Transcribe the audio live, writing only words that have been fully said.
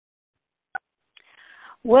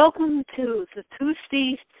Welcome to the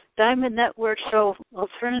Tuesday Diamond Network show,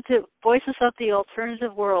 Alternative Voices of the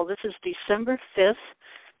Alternative World. This is December 5th,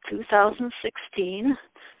 2016.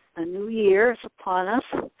 A new year is upon us,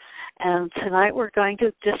 and tonight we're going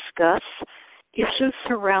to discuss issues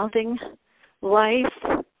surrounding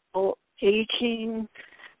life, aging,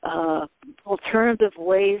 alternative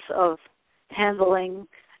ways of handling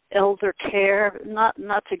elder care, not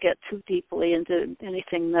to get too deeply into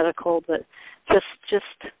anything medical, but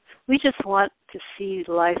we just want to see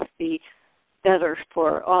life be better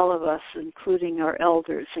for all of us, including our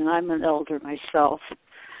elders, and I'm an elder myself.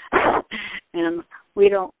 And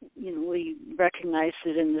we recognize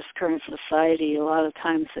that in this current society, a lot of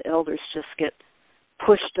times the elders just get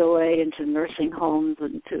pushed away into nursing homes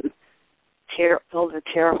and to elder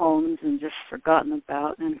care homes and just forgotten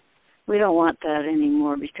about, and we don't want that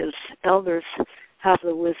anymore because elders have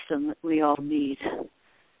the wisdom that we all need.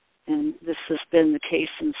 And this has been the case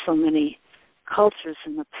in so many cultures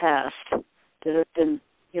in the past that have been,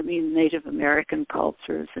 Native American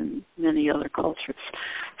cultures and many other cultures.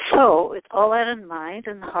 So with all that in mind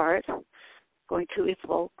and heart, I'm going to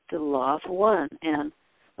evoke the Law of One. And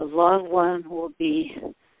the Law of One will be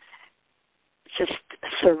just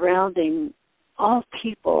surrounding all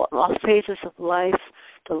people, all phases of life,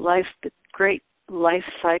 the great life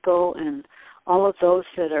cycle, and all of those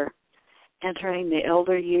that are entering the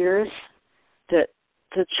elder years, that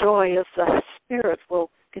the joy of the Spirit will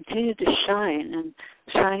continue to shine and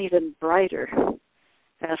shine even brighter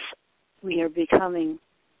as we are becoming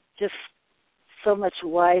just so much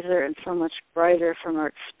wiser and so much brighter from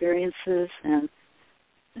our experiences, and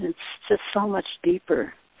it's just so much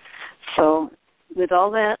deeper. So with all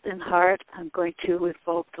that in heart, I'm going to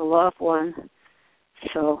evoke the Law of One.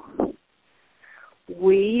 So,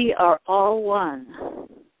 we are all one.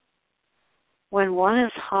 When one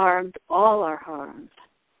is harmed, all are harmed.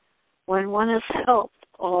 When one is helped,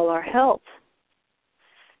 all are helped.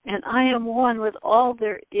 And I am one with all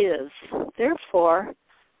there is. Therefore,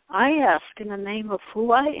 I ask in the name of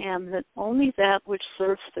who I am that only that which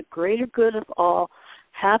serves the greater good of all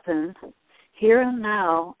happen here and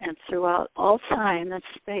now and throughout all time and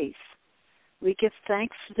space. We give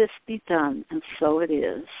thanks this be done, and so it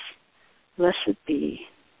is. Blessed be.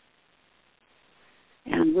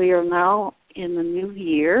 And we are now in the new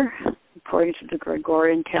year, according to the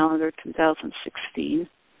Gregorian calendar 2016.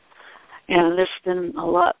 And a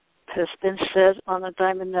lot has been said on the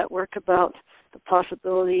Diamond Network about the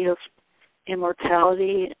possibility of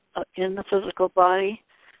immortality in the physical body.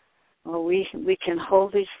 Well, we can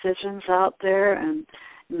hold these visions out there, and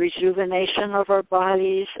rejuvenation of our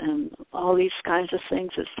bodies and all these kinds of things.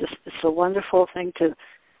 It's a wonderful thing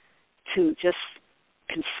to just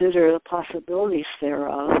consider the possibilities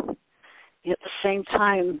thereof. At the same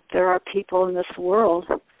time, there are people in this world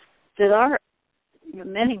that are,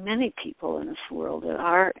 many people in this world that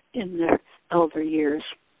are in their elder years,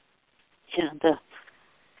 and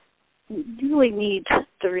really need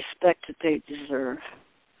the respect that they deserve,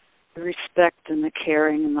 the respect and the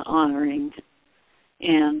caring and the honoring.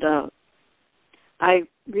 And I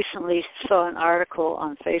recently saw an article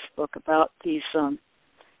on Facebook about these,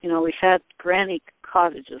 we've had granny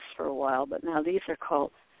cottages for a while, but now these are called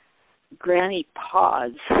granny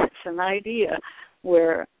pods. It's an idea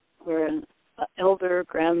where an elder,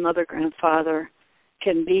 grandmother, grandfather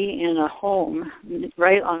can be in a home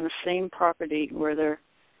right on the same property where their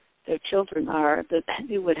children are, that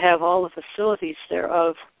it would have all the facilities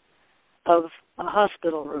thereof of a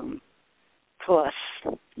hospital room. Plus,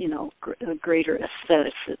 greater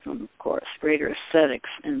aestheticism, of course, greater aesthetics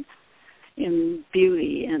and in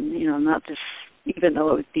beauty, and not just, even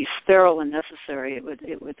though it would be sterile when necessary,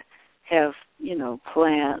 it would have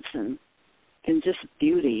plants and just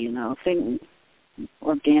beauty, thing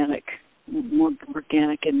organic, more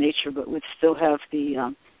organic in nature, but would still have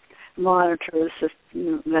the monitors that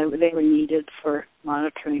they were needed for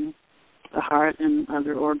monitoring the heart and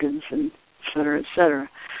other organs and et cetera, et cetera.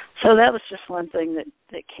 So that was just one thing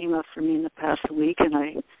that came up for me in the past week, and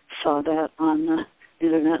I saw that on the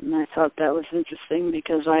internet, and I thought that was interesting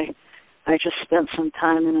because I just spent some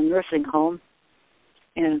time in a nursing home,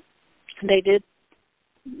 and they did,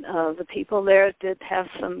 the people there did have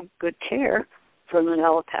some good care from an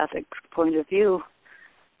allopathic point of view,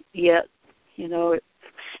 yet, it's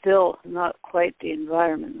still not quite the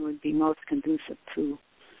environment that would be most conducive to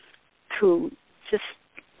just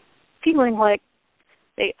feeling like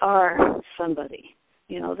they are somebody.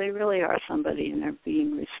 They really are somebody, and they're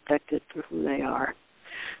being respected for who they are.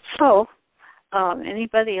 So,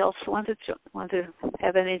 anybody else want to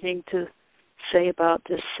have anything to say about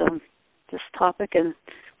this topic? And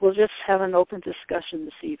we'll just have an open discussion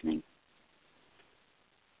this evening.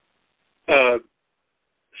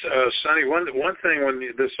 Sonny, one thing when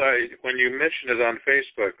you mentioned it on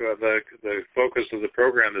Facebook, the focus of the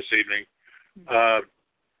program this evening, I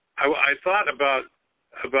thought about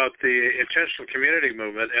the intentional community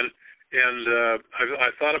movement, and I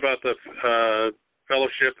thought about the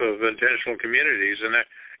Fellowship of Intentional Communities,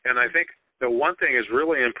 and I think the one thing is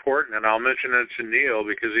really important, and I'll mention it to Neil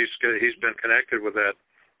because he's been connected with that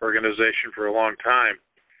organization for a long time.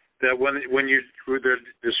 That when they're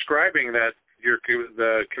describing that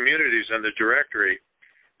the communities in the directory,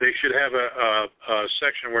 they should have a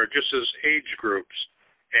section where it just says age groups,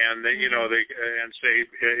 and they, and say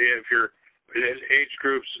if you're age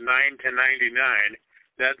groups 9 to 99,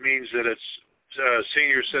 that means that it's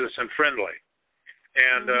senior citizen friendly,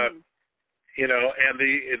 and and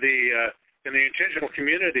the in the intentional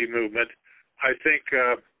community movement, I think,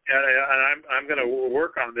 and I'm going to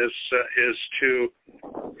work on this is to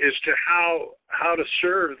how to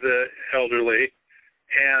serve the elderly,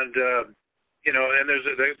 and and there's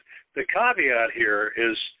the caveat here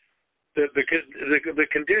is that the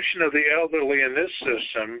condition of the elderly in this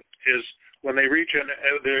system is when they reach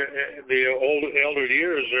the elder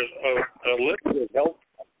years, there's a list of health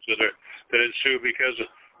problems that ensue because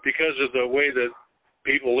of the way that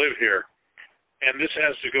people live here. And this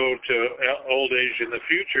has to go to old age in the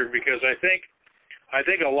future, because I think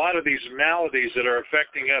a lot of these maladies that are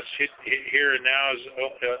affecting us here and now as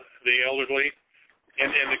the elderly,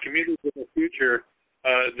 and the communities in the future,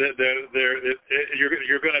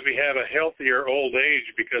 you're going to have a healthier old age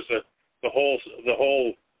because the whole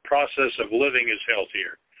process of living is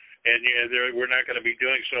healthier, and we're not going to be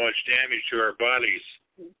doing so much damage to our bodies,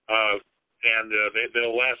 and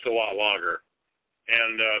they'll last a lot longer.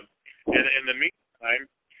 And in the meantime,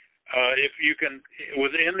 if you can,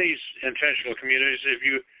 within these intentional communities,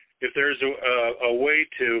 if there's a way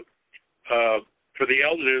to for the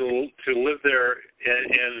elderly to live there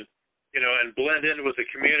and blend in with the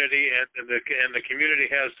community, and the community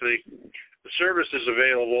has the services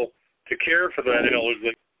available to care for that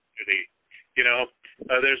elderly community,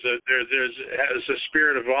 there's a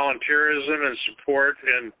spirit of volunteerism and support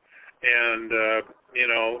and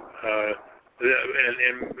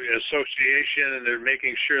association, and they're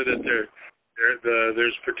making sure that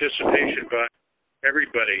there's participation by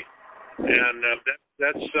everybody, and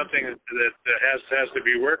that's something that has to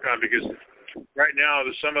be worked on, because right now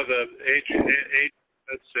some of the age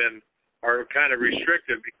limits are kind of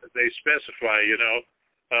restricted because they specify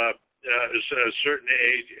certain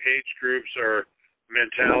age groups or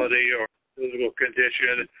mentality or physical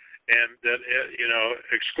condition, and that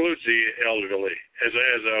excludes the elderly as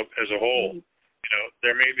a whole.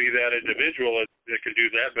 There may be that individual that can do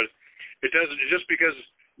that, but it doesn't. Just because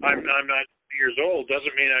I'm not years old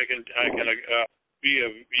doesn't mean I can be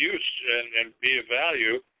of use and be of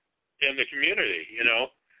value in the community. And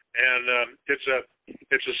it's a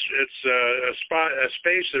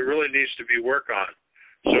space that really needs to be worked on,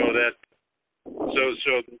 so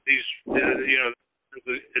these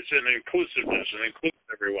it's an inclusiveness and includes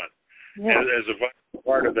everyone as a vital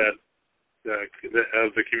part of that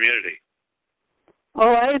of the community.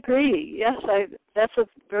 Oh, I agree. Yes, that's a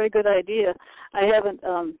very good idea. I haven't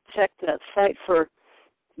checked that site for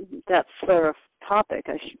that sort of topic.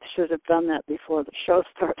 I should have done that before the show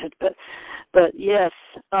started. But yes,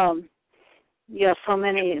 so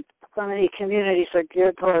many communities are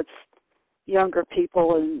geared towards younger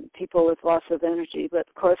people and people with lots of energy. But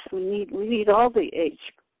of course, we need all the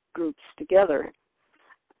age groups together.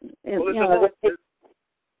 And,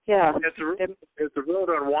 As the road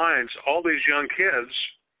unwinds, all these young kids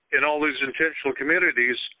in all these intentional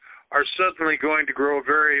communities are suddenly going to grow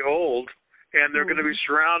very old, and they're going to be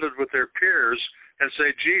surrounded with their peers and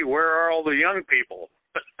say, "Gee, where are all the young people?"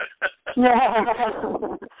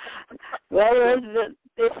 Well,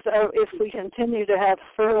 if we continue to have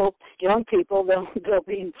fertile young people, there'll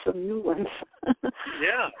be some new ones.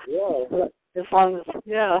 As long as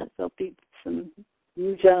there'll be some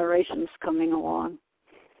new generations coming along.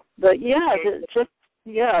 But it's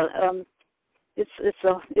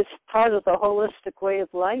part of the holistic way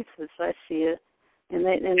of life, as I see it, and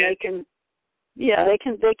they can be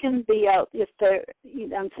out if they're.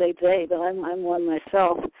 I'm saying they, but I'm one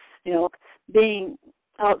myself. Being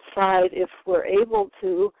outside if we're able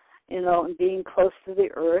to, and being close to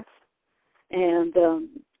the earth, and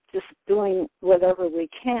just doing whatever we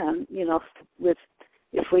can,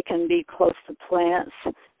 if we can be close to plants,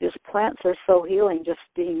 because plants are so healing just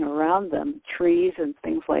being around them, trees and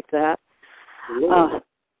things like that. There's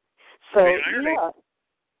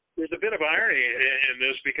a bit of irony in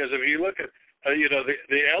this, because if you look at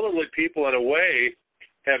the elderly people in a way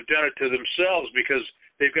have done it to themselves because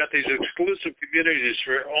they've got these exclusive communities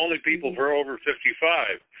for only people for over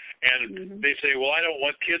 55. And they say, well, I don't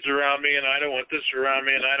want kids around me, and I don't want this around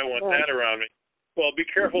me, and I don't want that around me. Well, be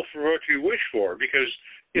careful for what you wish for, because,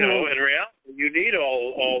 in reality, you need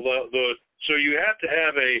all the so you have to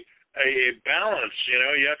have a balance.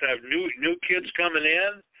 You have to have new kids coming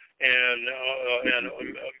in, and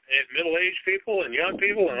middle-aged people, and young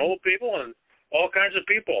people, and old people, and all kinds of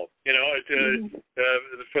people.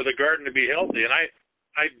 For the garden to be healthy. And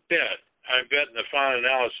I bet in the final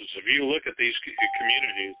analysis, if you look at these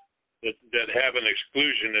communities that have an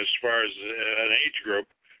exclusion as far as an age group,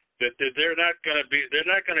 that they're not going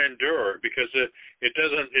to endure, because it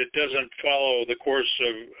doesn't follow the course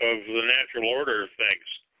of the natural order of things.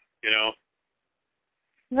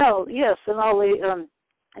 No, yes, and all the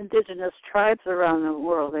indigenous tribes around the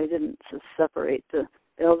world, they didn't just separate the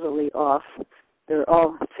elderly off. They're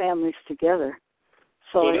all families together.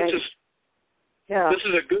 So this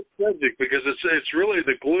is a good subject, because it's really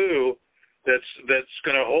the glue that's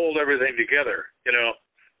going to hold everything together.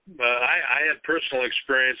 I had personal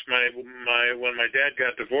experience. When my dad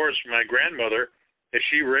got divorced, my grandmother, and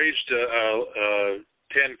she raised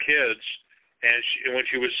 10 kids, and when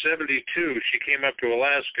she was 72, she came up to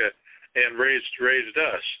Alaska and raised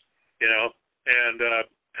us.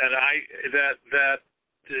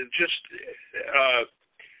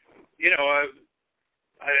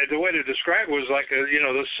 The way to describe it was like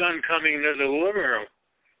the sun coming into the living room.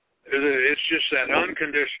 It's just that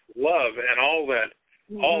unconditional love and all that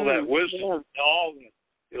wisdom, all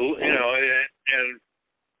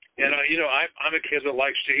I'm a kid that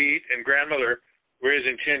likes to eat, and grandmother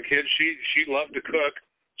raising 10 kids, she loved to cook,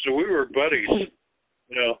 so we were buddies.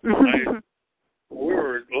 I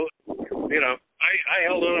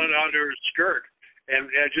held on onto her skirt, and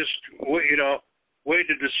I just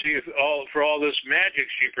waited to see for all this magic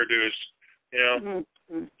she produced.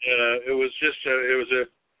 It was just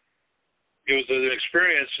it was an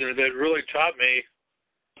experience that really taught me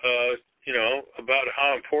about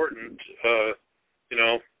how important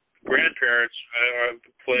grandparents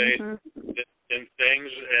play in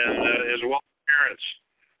things, and as well as parents.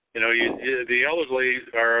 The elderly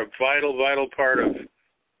are a vital part of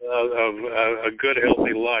a good,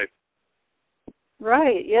 healthy life.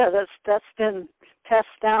 Right. Yeah, that's been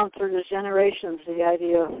passed down through the generations. The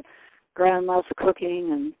idea of grandma's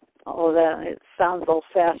cooking and all of that. It sounds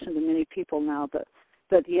old-fashioned to many people now, but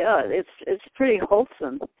yeah, it's pretty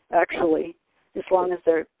wholesome actually, as long as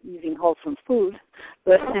they're eating wholesome food.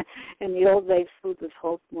 But in the old days, food was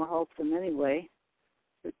more wholesome anyway,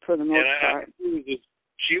 for the most part.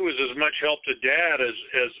 She was as much help to Dad as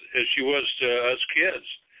she was to us kids,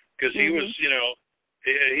 because he was,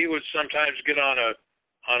 he would sometimes get on a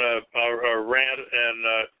rant,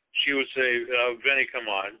 and she would say, "Vinny, come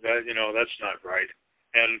on, that's not right."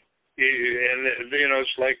 And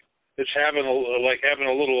it's like having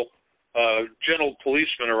a little gentle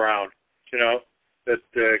policeman around, that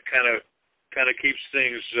kind of keeps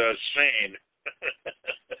things sane.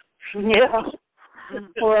 Yeah.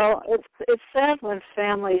 Well, it's sad when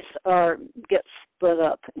families get split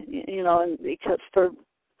up, and because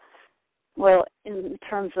in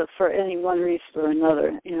terms of for any one reason or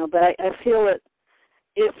another, But I feel that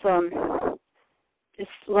it's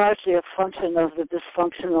largely a function of the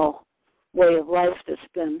dysfunctional way of life that's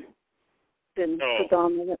been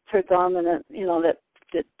predominant.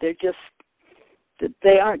 That they're just that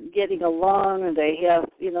they aren't getting along, and they have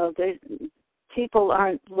people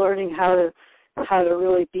aren't learning how to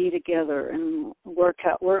really be together and work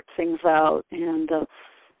things out, and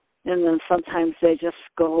then sometimes they just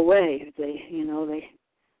go away. They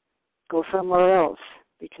go somewhere else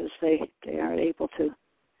because they aren't able to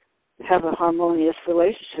have a harmonious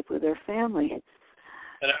relationship with their family.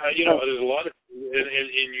 And there's a lot of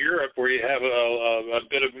in Europe where you have a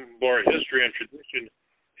bit of more history and tradition.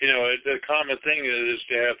 The common thing is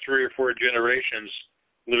to have 3 or 4 generations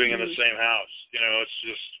living in the same house.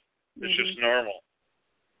 It's just normal.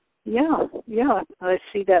 Yeah, I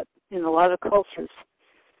see that in a lot of cultures.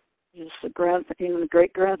 Just the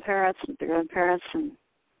great grandparents and the grandparents, and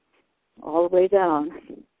all the way down.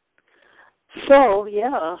 So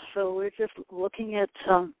we're just looking at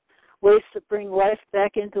ways to bring life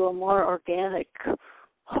back into a more organic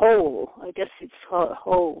whole. I guess you'd call it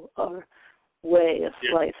whole or way of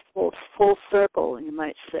life, full circle, you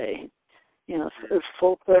might say. It's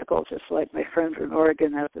full circle, just like my friends in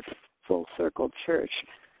Oregon have this full circle church,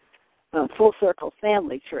 full circle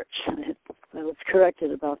family church. I was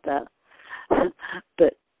corrected about that.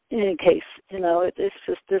 But any case, it's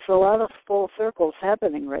just there's a lot of full circles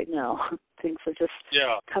happening right now. Things are just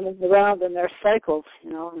coming around in their cycles,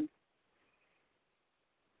 and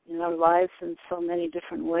in our lives in so many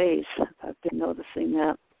different ways. I've been noticing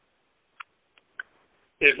that.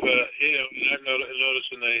 If I've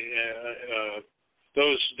noticed in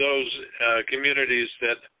those communities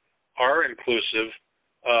that are inclusive,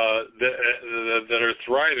 that are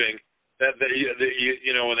thriving, that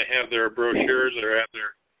when they have their brochures or have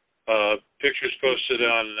their pictures posted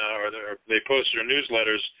on, or they post their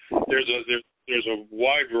newsletters, there's a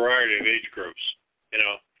wide variety of age groups.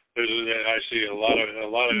 I see a lot of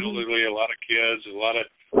elderly, a lot of kids, a lot of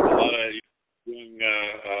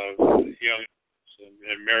young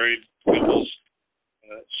and married couples.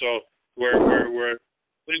 So where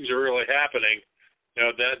things are really happening,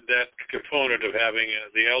 that component of having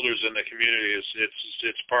the elders in the community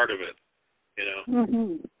it's part of it.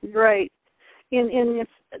 Right. And if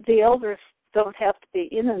the elders don't have to be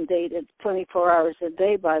inundated 24 hours a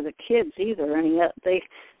day by the kids either. I mean,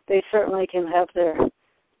 they certainly can have their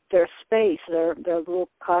space, their little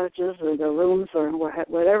cottages or their rooms or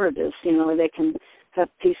whatever it is. They can have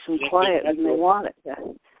peace and quiet when they want it.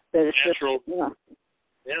 But it's natural.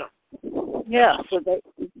 So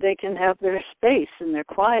they can have their space and their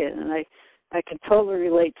quiet, and I can totally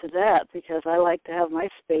relate to that because I like to have my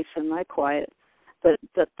space and my quiet. But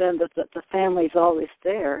then the family's always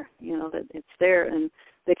there, that it's there, and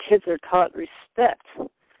the kids are taught respect.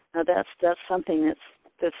 Now that's something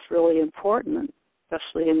that's really important,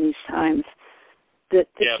 especially in these times. That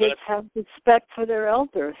the kids have respect for their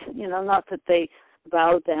elders, not that they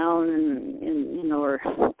bow down and or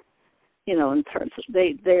in terms of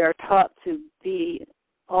they are taught to be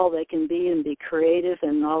all they can be and be creative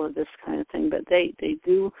and all of this kind of thing. But they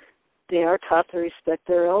are taught to respect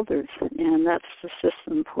their elders, and that's just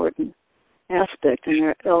an important aspect in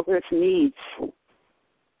their elders' needs. And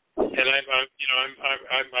I'm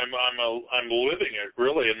living it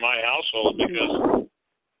really in my household because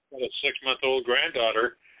I've got a 6-month-old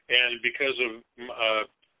granddaughter, and because of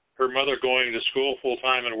her mother going to school full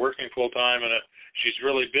time and working full time, and she's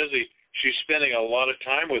really busy. She's spending a lot of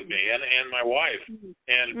time with me and my wife,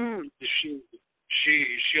 and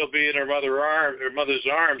she'll be in her mother's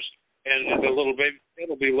arms, and the little baby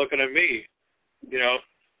will be looking at me,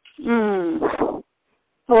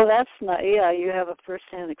 Well, that's not. Yeah, you have a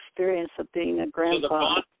first-hand experience of being a grandpa. So the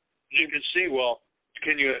bond, you can see. Well,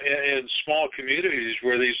 can you in small communities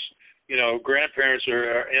where these grandparents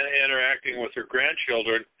are interacting with their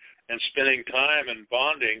grandchildren and spending time and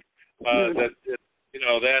bonding, that's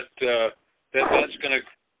going to,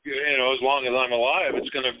 as long as I'm alive, it's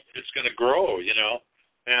going to grow,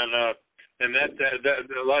 and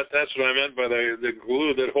that's what I meant by the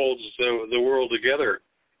glue that holds the world together.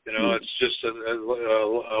 It's just a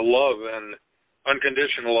love and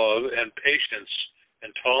unconditional love and patience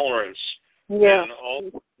and tolerance and all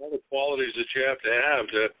the qualities that you have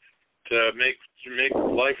to make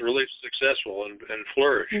life really successful and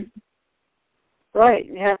flourish. Right.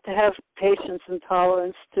 You have to have patience and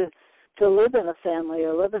tolerance to live in a family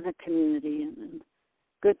or live in a community, and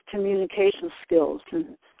good communication skills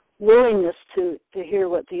and willingness to hear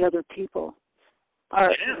what the other people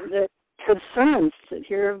are, their concerns, to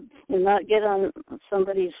hear and not get on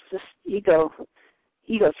somebody's just ego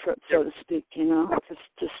trip, so to speak,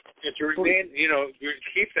 Just to remain,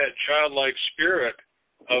 keep that childlike spirit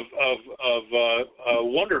of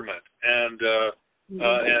wonderment and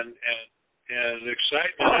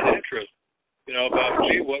excitement and interest, about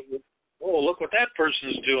look what that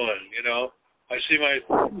person's doing. I see my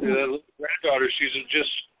little granddaughter; she's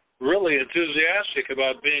just really enthusiastic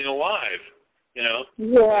about being alive.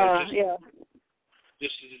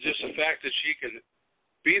 Just the fact that she could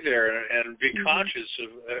be there and be conscious of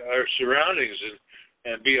our surroundings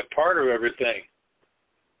and be a part of everything.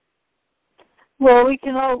 Well, we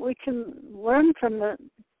can learn from the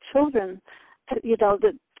children, that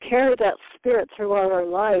carry that spirit throughout our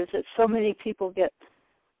lives. That so many people get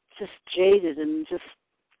just jaded and just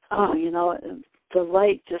the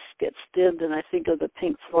light just gets dimmed, and I think of the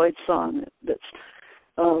Pink Floyd song that's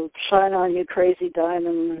 "Shine On You Crazy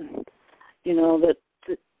Diamond," that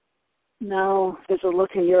now there's a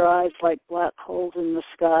look in your eyes like black holes in the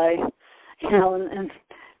sky, and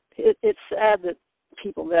it's sad that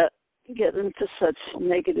people that get into such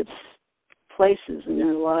negative places in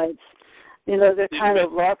their lives, they're kind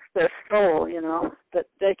of lost their soul, but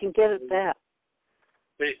they can get it back.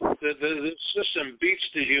 The system beats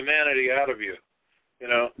the humanity out of you,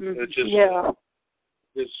 It just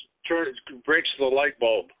it breaks the light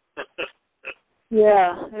bulb.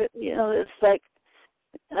 It's like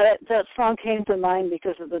that song came to mind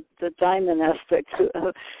because of the diamond aspect.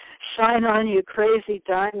 Shine on, you crazy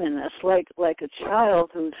diamond. That's like a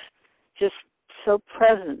child who's just so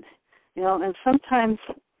present, and sometimes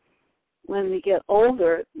when we get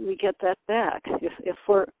older, we get that back if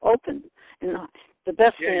we're open. The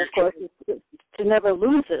best thing, of course, is to never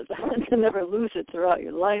lose it, to never lose it throughout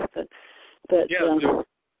your life. But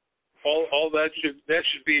all that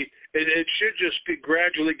should be. It should just be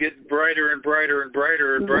gradually getting brighter and brighter and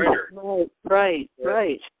brighter and brighter. Right.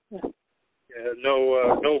 Yeah,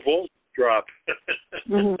 no voltage drop.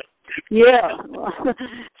 Yeah, well,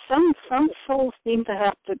 some souls seem to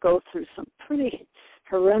have to go through some pretty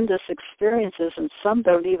horrendous experiences, and some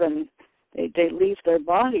don't even. They leave their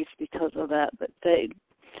bodies because of that. But they,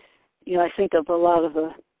 I think of a lot of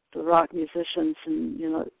the rock musicians, and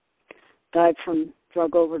died from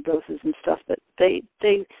drug overdoses and stuff. But they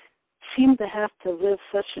seem to have to live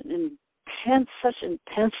such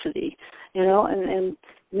intensity, and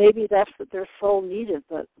maybe that's what their soul needed.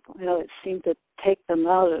 But it seemed to take them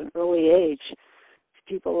out at an early age.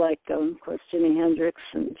 People like, of course, Jimi Hendrix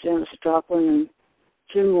and Janis Joplin and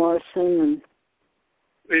Jim Morrison and.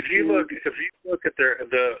 If you look at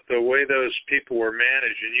the way those people were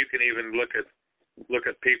managed, and you can even look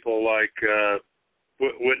at people like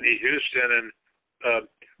Whitney Houston and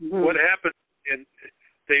what happens, and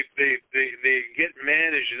they get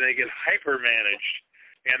managed and they get hyper managed,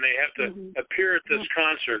 and they have to appear at this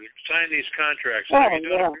concert, sign these contracts, and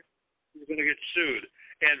you're going to get sued,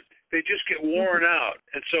 and they just get worn out,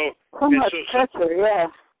 and so pressure,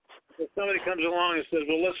 if somebody comes along and says,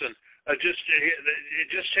 well, listen. Just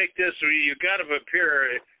take this, or you got to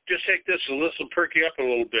appear. Just take this, and this will perk you up a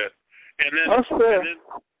little bit, and then,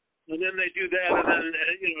 and then they do that, and then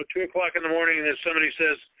 2 o'clock in the morning, and then somebody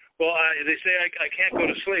says, well, they say I can't go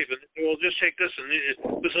to sleep, and well, just take this, and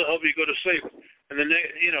this will help you go to sleep, and then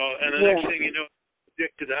next thing you know,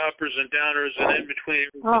 addicted to uppers and downers, and in between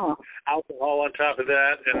alcohol on top of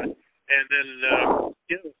that, and then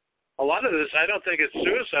a lot of this, I don't think it's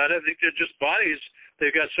suicide. I think they're just bodies.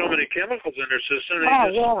 They've got so many chemicals in their system,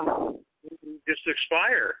 they just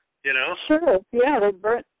expire, Sure, yeah, they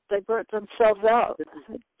burnt themselves out.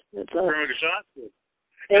 From exhaustion.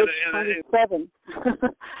 Age 27.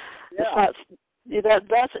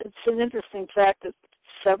 It's an interesting fact that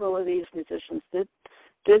several of these musicians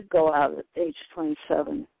did go out at age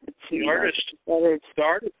 27. The artists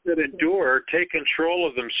that endure take control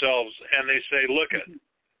of themselves, and they say, look,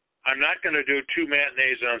 I'm not going to do 2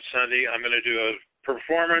 matinees on Sunday. I'm going to do a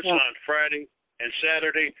performance on Friday and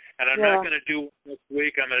Saturday, and I'm not going to do one this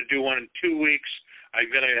week. I'm going to do one in 2 weeks. I'm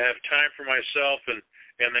going to have time for myself, and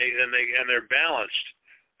they're balanced,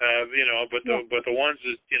 But the ones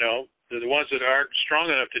that the ones that aren't strong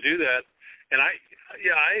enough to do that, and I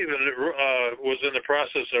even was in the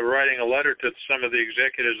process of writing a letter to some of the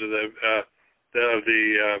executives of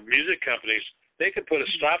the music companies. They could put a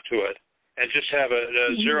stop to it and just have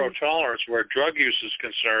a zero tolerance where drug use is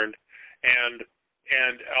concerned, and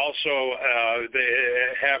also they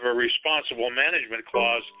have a responsible management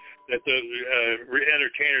clause that the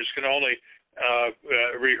entertainers can only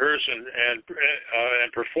rehearse and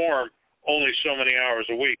perform only so many hours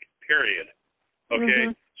a week. Period.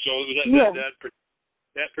 Okay, so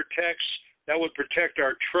that would protect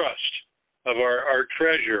our trust of our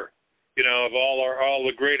treasure, of all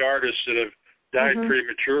the great artists that have died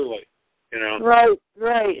prematurely. Right.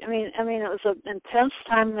 I mean, it was an intense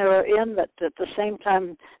time they were in, but at the same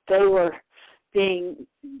time, they were being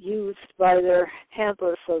used by their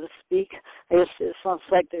handlers, so to speak. It sounds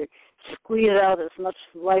like they squeeze out as much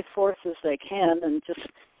life force as they can and just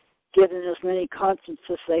get in as many concerts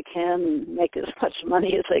as they can and make as much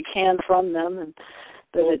money as they can from them, and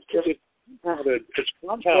it's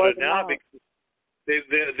compounded now because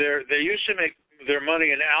they used to make their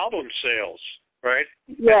money in album sales, right?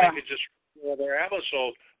 Yeah. And they could just their album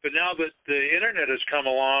sold, but now that the internet has come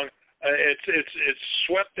along, it's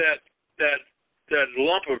swept that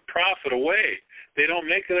lump of profit away. They don't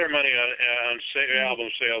make their money on album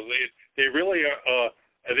sales. They really are.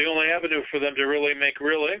 The only avenue for them to really make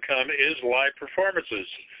real income is live performances.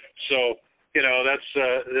 So that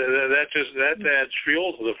adds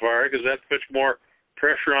fuel to the fire because that puts more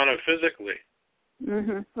pressure on them physically.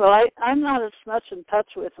 Well, I'm not as much in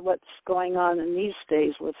touch with what's going on in these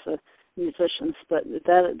days with the musicians, but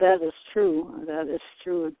that is true. That is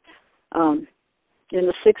true. In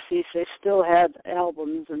the 60s, they still had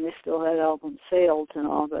albums and they still had album sales and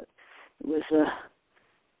all, but it was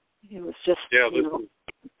just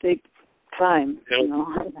big time.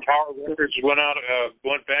 Tower Records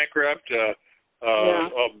went bankrupt.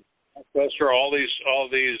 All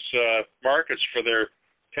these markets for their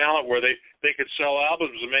talent where they could sell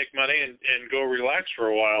albums and make money and go relax for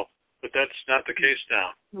a while. But that's not the case now.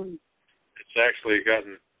 Mm-hmm. It's actually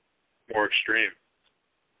gotten more extreme.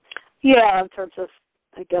 Yeah, in terms of,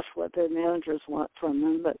 I guess, what their managers want from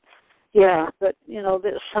them. But, yeah, but, you know,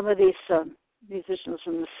 some of these musicians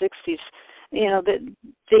from the 60s, you know,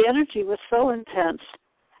 the energy was so intense.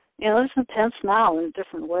 You know, it's intense now in a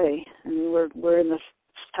different way. I mean, we're in this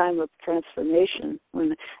time of transformation,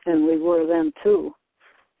 and we were then, too.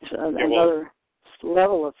 So another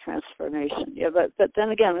level of transformation. Yeah, but then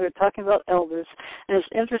again, we were talking about elders, and it's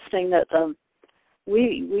interesting that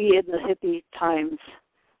we in the hippie times,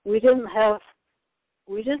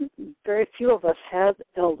 very few of us had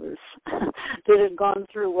elders that had gone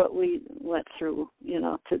through what we went through, you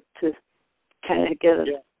know, to kind of get it.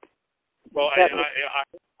 Yeah. Well,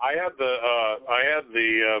 I had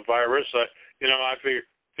the virus. You know, I figured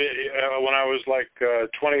when I was like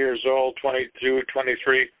 20 years old, 22,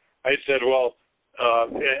 23, I said, well,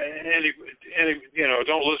 you know,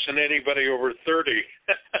 don't listen to anybody over 30.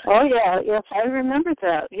 Oh yeah, yes, I remember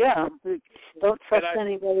that. Yeah, don't trust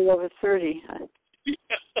anybody over 30.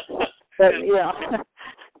 But yeah,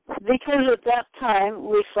 because at that time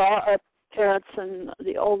we saw our parents and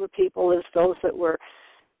the older people as those that were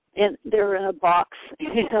they were in a box.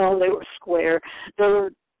 You know, they were square.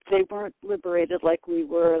 They weren't liberated like we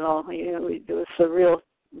were at all. You know, it was a real,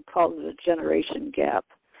 we call it a generation gap.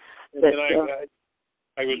 That,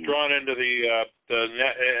 I was drawn into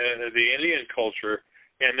the Indian culture,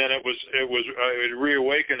 and then it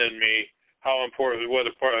reawakened in me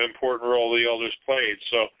what an important role the elders played.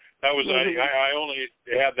 So that was I only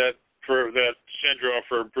had that syndrome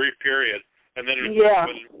for a brief period, and then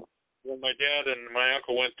when my dad and my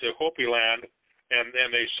uncle went to Hopi Land, and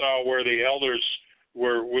they saw where the elders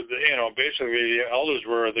were, you know, basically the elders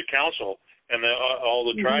were the council, and all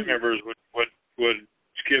the tribe members would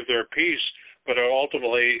give their piece, but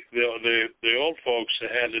ultimately the old folks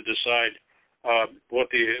had to decide what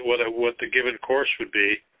the given course would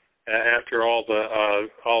be after all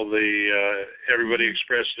the everybody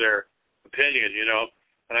expressed their opinion, you know.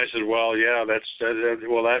 And I said, well, yeah, that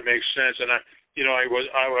makes sense. And I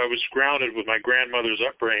was grounded with my grandmother's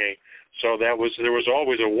upbringing, so there was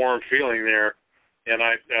always a warm feeling there. And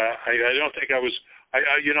I don't think I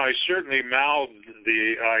certainly mouthed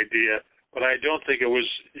the idea, but I don't think it was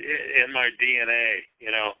in my DNA,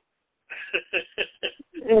 you know.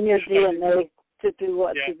 In your DNA to do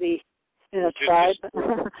what? Yeah. To be in a tribe?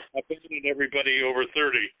 Abandoning everybody over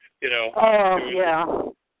 30, you know. Oh, yeah.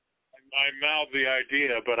 I mouthed the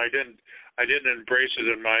idea, but I didn't embrace it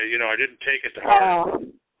in my, you know, I didn't take it to heart.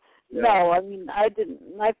 Yeah. No, I mean, I didn't.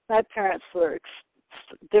 My parents were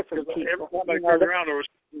different people. Every time I turned around, there was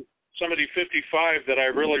somebody 55 that I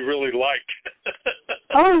really, really liked.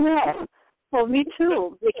 Oh, yeah. Well, me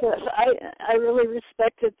too, because I really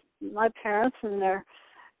respected my parents and their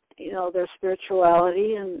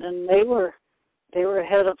spirituality, and they were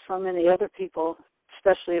ahead of so many other people,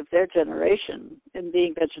 especially of their generation, in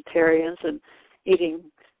being vegetarians and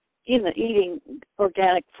eating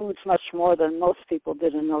organic foods much more than most people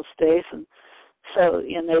did in those days. And so,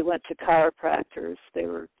 and they went to chiropractors. They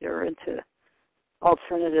were into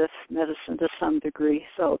alternative medicine to some degree.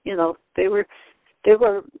 So, you know, they were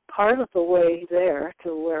part of the way there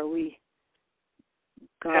to where we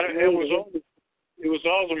got. And it was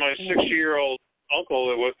also my 60-year-old uncle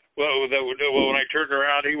that when I turned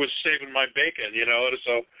around, he was saving my bacon, you know.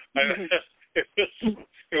 So it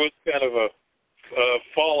was kind of a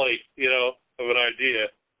folly, you know, of an idea.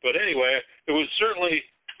 But anyway, it was certainly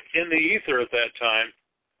in the ether at that time.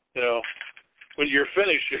 You know, when you're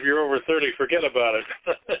finished, if you're over 30, forget about it.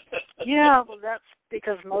 Yeah, well, that's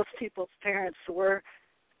because most people's parents were,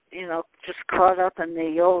 you know, just caught up in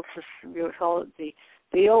the old, we would call it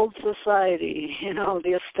the old society, you know,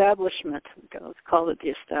 the establishment. Let's call it the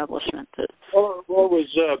establishment. Well, it was,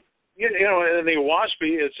 you know, in the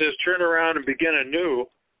WASPy, it says turn around and begin anew.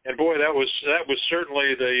 And boy, that was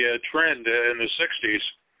certainly the trend in the 60s,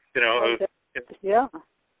 you know. Yeah.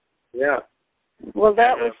 Yeah. Well,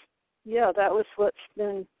 that was what's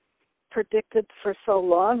been predicted for so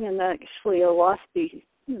long, and actually WASPy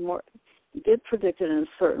did predict it in a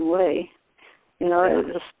certain way. You know, it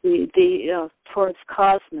was towards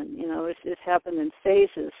Cosmin. You know, it happened in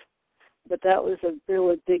phases, but that was a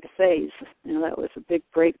really big phase. You know, that was a big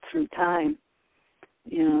breakthrough time,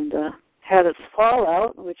 and had its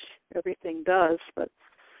fallout, which everything does. But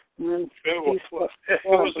when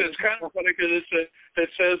it's kind of funny because it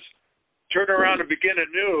says turn around and begin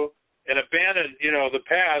anew and abandon, you know, the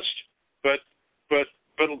past, but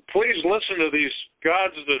please listen to these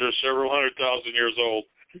gods that are several 100,000 years old.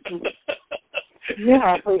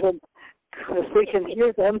 Yeah, if we can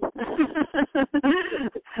hear them.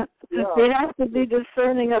 Yeah. We have to be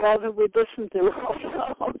discerning about who we listen to.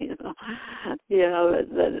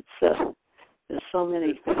 That it's there's so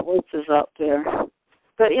many voices out there.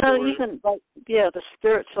 But even like the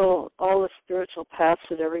spiritual, all the spiritual paths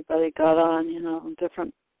that everybody got on,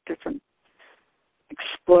 different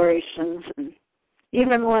explorations, and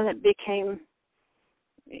even when it became,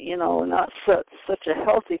 not such a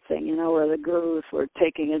healthy thing, where the gurus were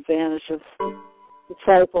taking advantage of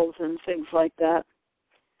disciples and things like that.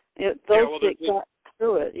 Those that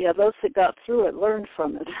got through it learned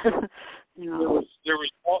from it. There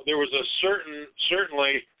was a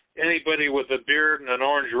certainly anybody with a beard and an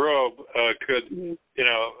orange robe could, the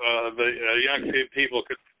young people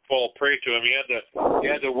could fall prey to him.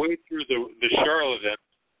 You had to wade through the charlatan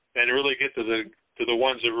and really get to the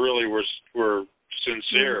ones that really were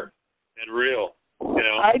sincere and real.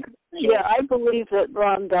 I believe that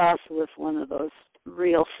Ram Dass was one of those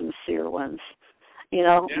real sincere ones. We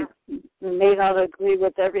may not agree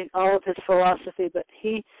with all of his philosophy, but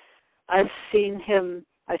I've seen him.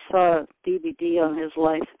 I saw a DVD on his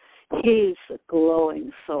life. He's a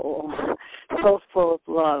glowing soul, so full of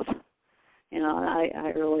love. And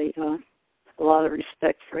I really have a lot of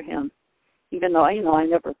respect for him. Even though I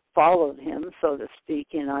never followed him, so to speak.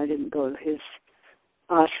 I didn't go to his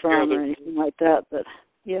ashram or anything like that. But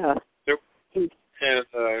yeah, there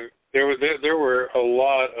were a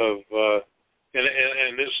lot of in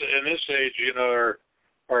this age,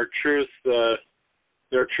 our truth.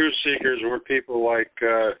 Their truth seekers were people like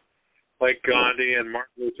Gandhi and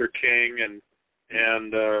Martin Luther King and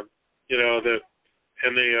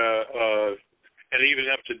even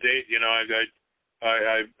up to date,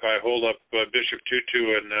 I hold up Bishop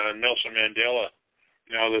Tutu and Nelson Mandela,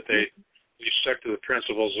 that they stuck to the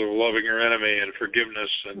principles of loving your enemy and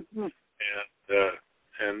forgiveness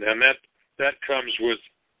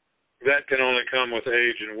that can only come with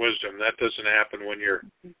age and wisdom. That doesn't happen when you're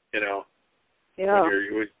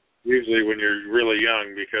usually when you're really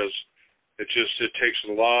young, because it takes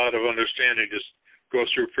a lot of understanding to go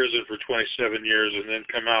through prison for 27 years and then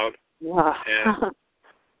come out. Wow. And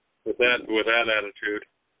with that attitude.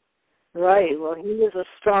 Right. Well, he was a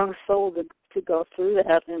strong soul to go through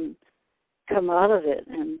that and come out of it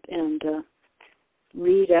and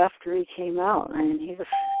read after he came out. I mean, he was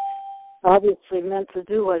obviously meant to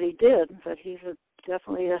do what he did, but he's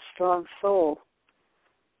definitely a strong soul.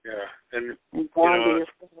 Yeah, and Gandhi as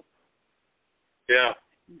well. Yeah,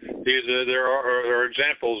 there are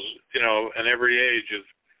examples, in every age of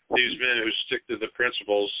these men who stick to the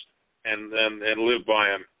principles and live by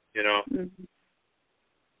them.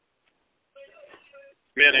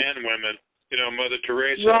 Men and women. Mother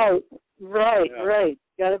Teresa. Right.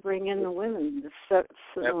 Got to bring in the women. There's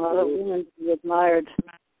a lot of women to be admired.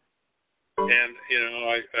 And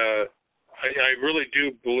I really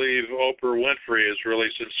do believe Oprah Winfrey is really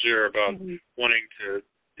sincere about wanting to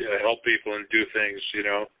help people and do things,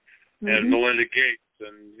 and Melinda Gates,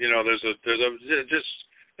 and there's just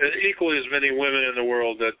equally as many women in the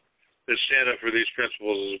world that stand up for these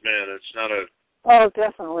principles as men. It's not a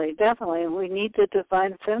definitely, and we need the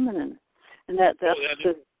divine feminine, and that's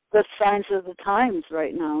the signs of the times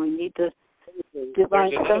right now. We need the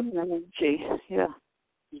divine feminine energy. Yeah.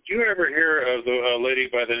 Did you ever hear of a lady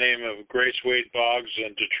by the name of Grace Wade Boggs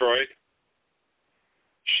in Detroit?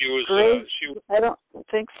 She was. I don't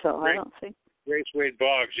think so. I don't think. Grace Wade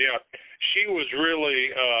Boggs, yeah. She was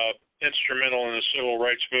really instrumental in the civil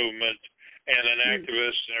rights movement and an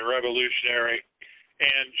activist and a revolutionary.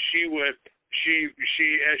 And as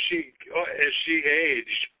she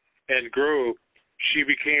aged and grew, she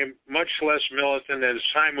became much less militant. As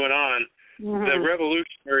time went on, the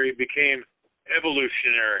revolutionary became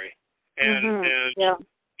evolutionary, and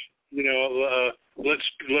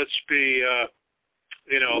let's be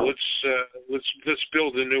let's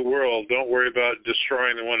build a new world. Don't worry about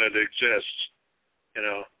destroying the one that exists.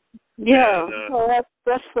 Yeah, well,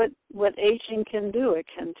 that's what aging can do. It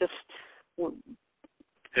can just be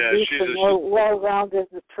a more well-rounded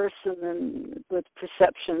person and with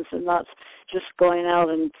perceptions, and not just going out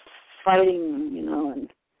and fighting,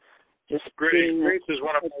 and just Grace is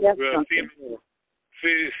one of my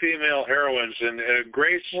female heroines, and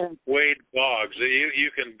Grace Wade Boggs.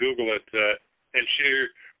 You can Google it, and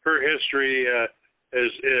her history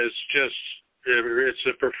is just it's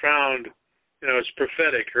a profound, it's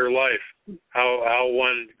prophetic. Her life, how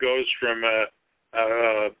one goes from a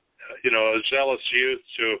zealous youth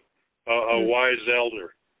to a wise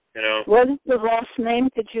elder. What is the last name?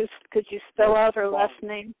 Could you spell out her last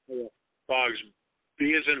name? Boggs.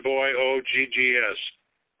 B as in boy, O-G-G-S.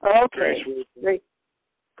 Oh, okay.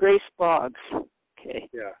 Grace Boggs. Okay.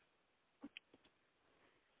 Yeah.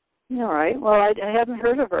 All right. Well, I haven't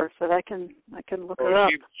heard of her, but I can look her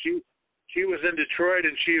up. She was in Detroit,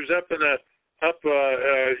 and she was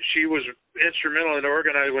she was instrumental in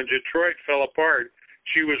organizing when Detroit fell apart.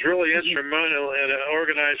 She was really instrumental in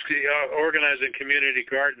organizing community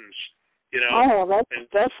gardens. You know. Oh,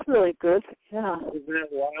 that's really good. Yeah. Isn't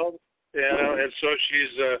that wild? And so she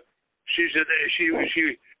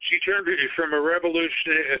turned from a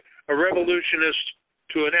revolutionist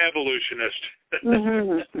to an evolutionist.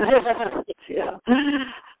 Yeah.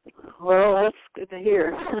 Well, that's good to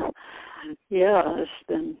hear. Yeah, there's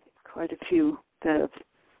been quite a few that have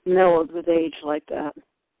mellowed with age like that.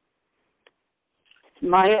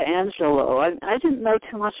 Maya Angelou. I didn't know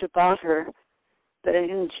too much about her,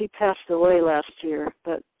 and she passed away last year.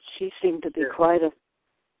 But she seemed to be quite a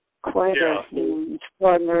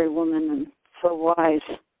extraordinary woman and so wise.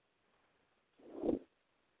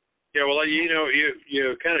 Yeah, well,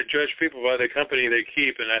 you kind of judge people by the company they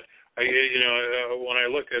keep, and when I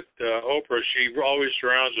look at Oprah, she always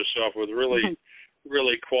surrounds herself with really,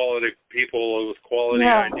 really quality people with quality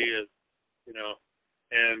ideas,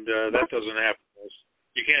 and that doesn't happen.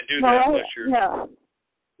 You can't do that unless you're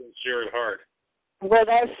sincere at heart. What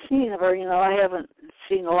I've seen of her, I haven't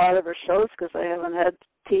seen a lot of her shows because I haven't had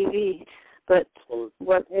TV. But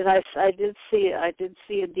I did see a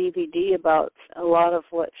DVD about a lot of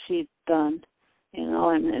what she'd done,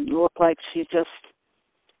 and it looked like she just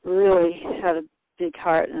really had a big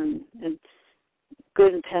heart and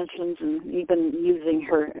good intentions, and even using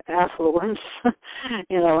her affluence, and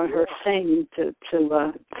her fame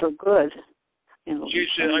for good. I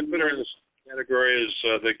put her in this category as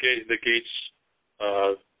the Gates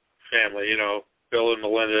family. Bill and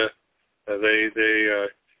Melinda.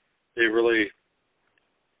 They really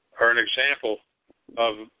are an example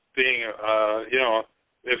of being,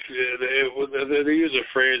 if they use a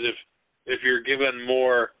phrase, if you're given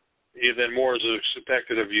more, then more is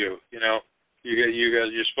expected of you.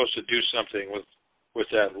 You're supposed to do something with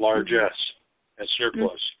that largesse and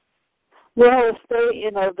surplus. Well, if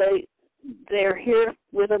they're here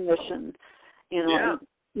with a mission, in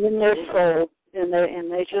their soul, and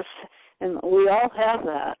we all have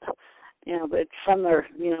that. But some are,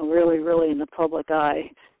 really, really in the public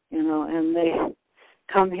eye, and they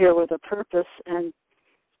come here with a purpose, and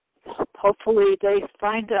hopefully they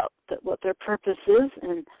find out what their purpose is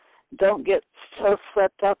and don't get so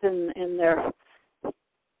swept up in their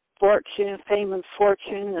fame and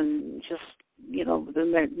fortune and just,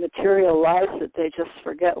 the material lives that they just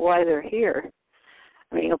forget why they're here.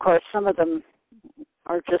 I mean, of course, some of them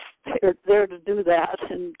are just there to do that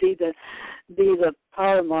and be the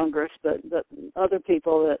power mongers, but other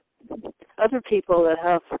people that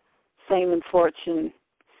have fame and fortune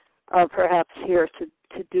are perhaps here to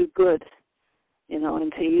do good,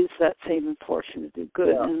 and to use that fame and fortune to do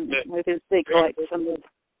good. Yeah. And I think like some of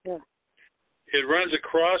it runs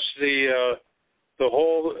across the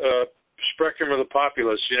whole spectrum of the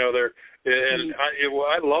populace.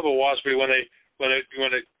 I love a WASPy when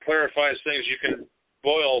it clarifies things. You can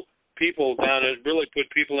boil people down and really put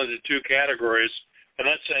people into two categories, and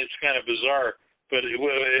it's kind of bizarre. But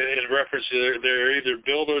in reference to they're either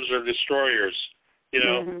builders or destroyers,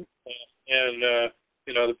 and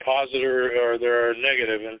the positive or they're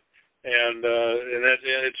negative, and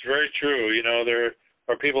it's very true. There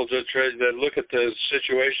are people that look at the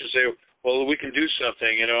situation and say, well, we can do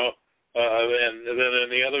something, and then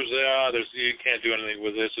the others say, you can't do anything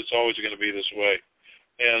with this. It's always going to be this way,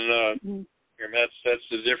 and that's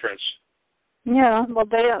the difference. Yeah, well,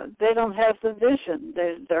 they don't have the vision.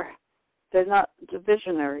 They're not the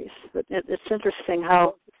visionaries. But it's interesting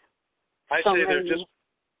how I say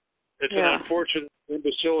it's an unfortunate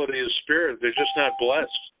imbecility of spirit. They're just not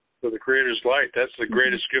blessed with the Creator's light. That's the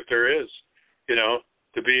greatest gift there is,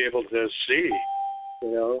 to be able to see,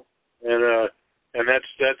 and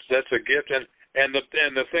that's a gift. And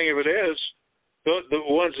the thing of it is, the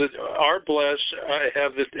ones that are blessed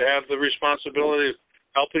have the responsibility of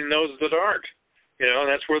helping those that aren't.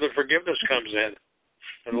 That's where the forgiveness comes in,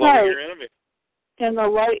 and loving your enemy. And the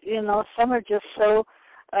light, some are just so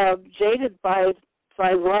jaded by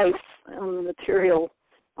life and the material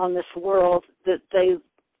on this world that they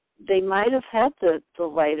might have had the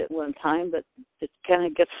light at one time, but it kind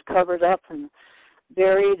of gets covered up and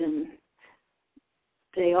buried, and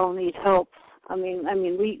they all need help. I mean,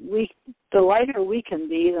 we the lighter we can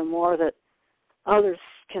be, the more that others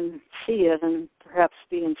can see it and perhaps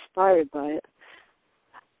be inspired by it.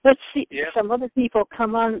 Let's see. Yeah. Some other people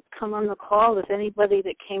come on the call. If anybody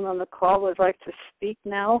that came on the call would like to speak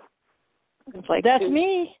now, It's like That's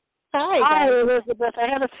me. Hi, guys. Elizabeth. I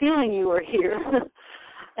had a feeling you were here.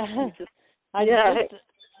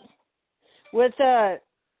 With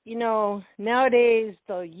nowadays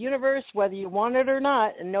the universe, whether you want it or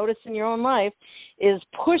not, and notice in your own life, is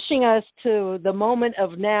pushing us to the moment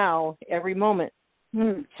of now every moment.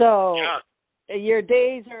 So your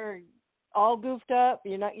days are all goofed up.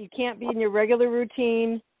 You can't be in your regular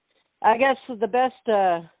routine. I guess the best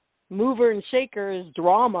mover and shaker is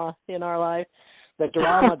drama in our life. The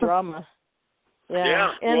drama.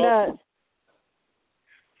 Yeah. And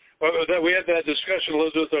we had that discussion,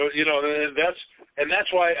 Elizabeth. And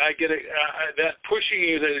that's why I get that pushing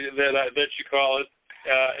you that you call it,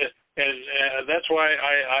 and that's why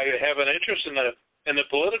I have an interest in the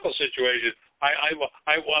political situation. I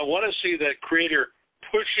want to see that creator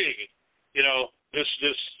pushing, this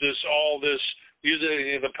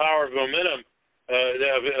using the power of momentum,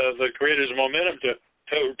 of the creator's momentum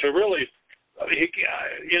to really,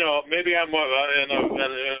 maybe I'm in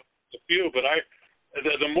a few, but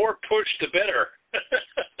the more push, the better.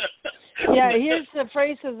 Yeah, here's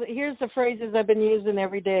the phrases I've been using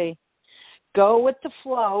every day. Go with the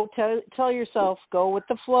flow. Tell yourself, go with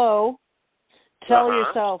the flow. Tell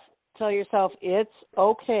yourself it's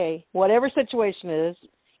okay. Whatever situation is,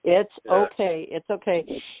 it's okay. It's okay.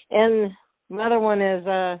 And another one is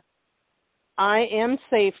I am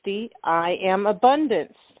safety. I am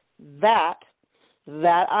abundance. That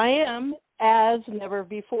I am as never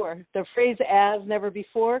before. The phrase as never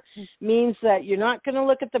before means that you're not going to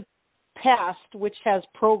look at the past, which has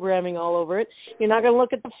programming all over it. You're not going to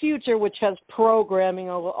look at the future, which has programming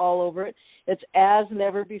all over it. It's as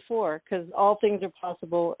never before, because all things are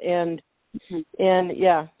possible. And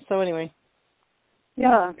so anyway.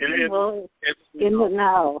 Yeah, well, in the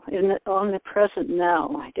now, on the present now,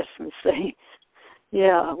 I guess I'm saying.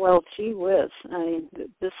 Yeah, well, gee whiz. I mean,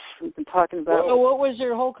 this we've been talking about. So what was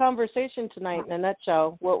your whole conversation tonight in a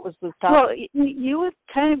nutshell? What was the topic? Well, you had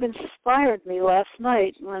kind of inspired me last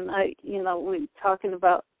night when we were talking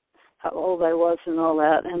about how old I was and all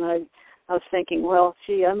that, and I was thinking, well,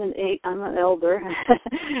 gee, I'm an elder,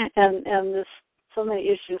 and there's so many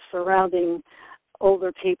issues surrounding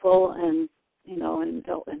older people and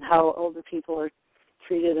and how older people are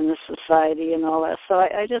treated in the society and all that. So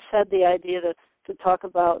I just had the idea to talk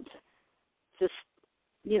about just,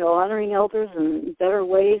 honoring elders and better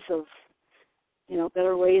ways of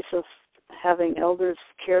having elders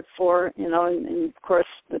cared for, and of course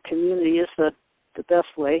the community is the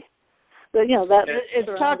best way. But,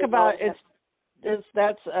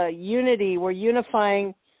 that's unity. We're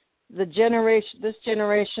unifying this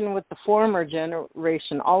generation with the former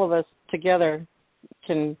generation. All of us together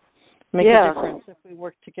can make a difference if we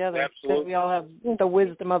work together. Absolutely. Because we all have the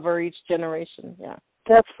wisdom of each generation. Yeah.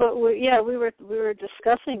 That's what we were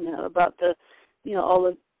discussing that about all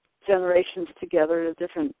the generations together, the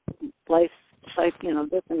different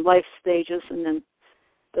different life stages, and then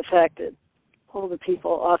the fact that older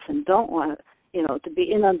people often don't want to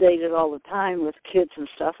be inundated all the time with kids and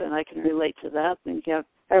stuff, and I can relate to that. We have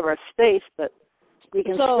our space, but we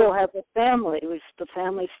can still have the family. The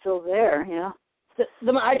family's still there,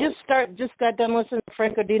 I just got done listening to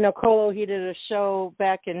Franco Di Nicolo. He did a show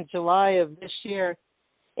back in July of this year,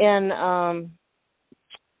 and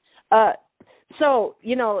so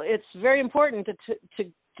it's very important to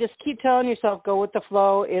just keep telling yourself, go with the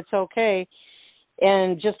flow. It's okay,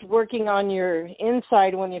 and just working on your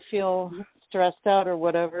inside when you feel stressed out or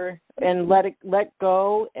whatever, and let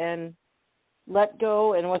go. And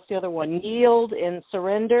what's the other one? Yield and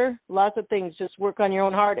surrender. Lots of things. Just work on your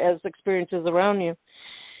own heart as experiences around you.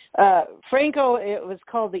 Franco, it was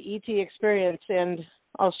called the ET experience, and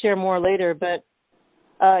I'll share more later, but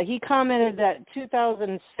he commented that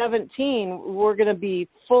 2017 we're going to be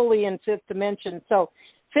fully in fifth dimension. So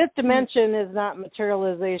fifth dimension is not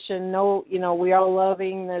materialization. No, we are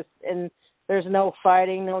loving this, and there's no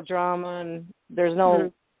fighting, no drama, and there's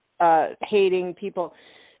no hating people.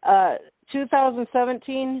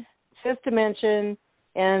 2017, fifth dimension,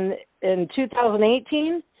 and in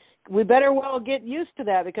 2018, we better well get used to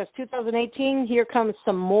that, because 2018, here comes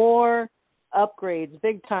some more upgrades,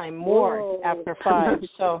 big time, more after 5.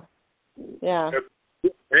 So, yeah.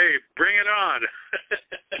 Hey, bring it on.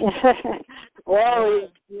 Well,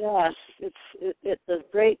 yes, it's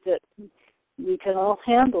great that we can all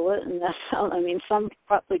handle it, and some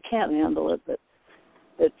probably can't handle it, but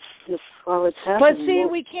it's just how it's happening. But see,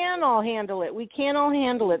 we can all handle it. We can all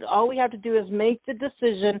handle it. All we have to do is make the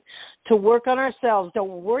decision to work on ourselves.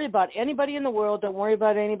 Don't worry about anybody in the world. Don't worry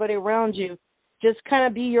about anybody around you. Just kind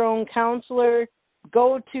of be your own counselor.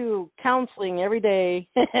 go to counseling every day,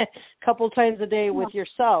 a couple times a day with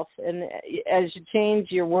yourself, and as you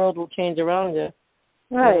change, your world will change around you.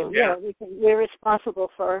 Right. Yeah. We're responsible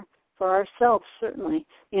for ourselves, certainly.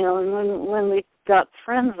 You know, and when we got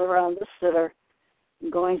friends around us that are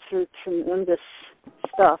going through tremendous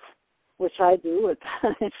stuff, which I do at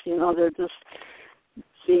times, you know, they're just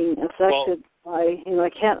being affected by, you know, I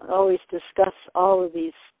can't always discuss all of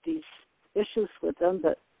these issues with them,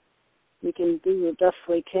 but we can do the best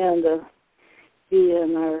we can to be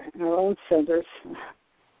in our own centers.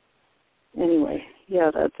 Anyway,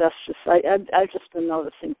 yeah, that's just, I've just been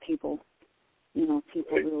noticing people, you know,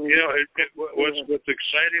 really. You know, what's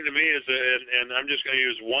exciting to me is, and I'm just going to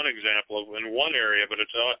use one example in one area, but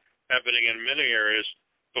it's happening in many areas.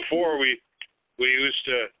 Before we used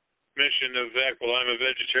to mention the fact, well, I'm a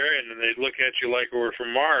vegetarian, and they'd look at you like we were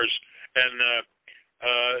from Mars, and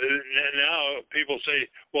now people say,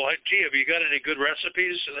 well, gee, have you got any good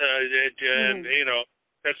recipes? And you know,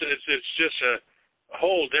 it's just a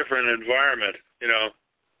whole different environment, you know.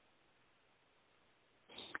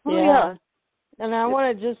 Yeah. And I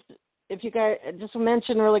want to if you guys just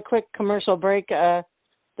mention really quick commercial break, the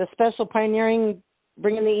special pioneering,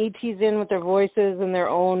 bringing the ETs in with their voices and their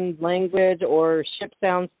own language or ship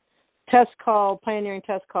sounds pioneering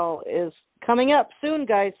test call is coming up soon,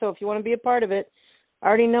 guys. So if you want to be a part of it, I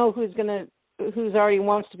already know who's already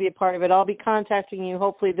wants to be a part of it. I'll be contacting you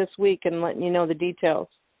hopefully this week and letting you know the details.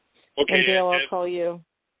 Okay. And Dale, I'll call you.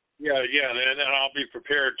 Yeah, and I'll be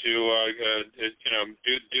prepared to, you know,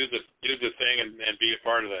 do the thing and be a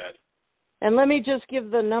part of that. And let me just give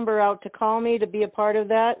the number out to call me to be a part of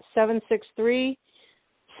that: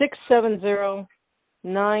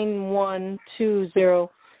 763-670-9120.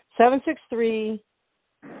 763.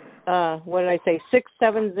 What did I say?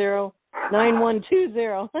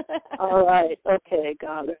 670-9120. All right. Okay,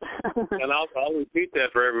 got it. And I'll repeat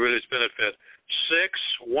that for everybody's benefit.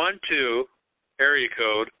 612 area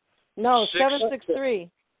code. No, 763.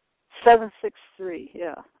 763.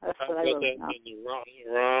 Yeah, that's what I wrote down. Wrong.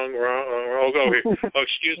 Oh, go here. Oh,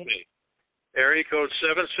 excuse me. Area code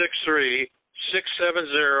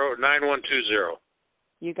 763-670-9120.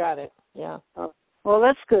 You got it. Yeah. Oh, well,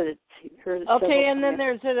 that's good. Okay, and then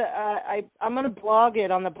there's I'm going to blog it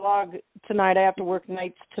on the blog tonight. I have to work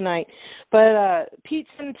nights tonight. But Pete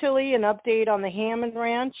Santilli, an update on the Hammond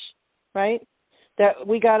Ranch, right? That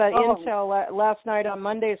we got an intel last night on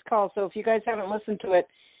Monday's call. So if you guys haven't listened to it,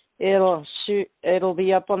 it'll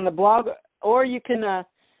be up on the blog, or you can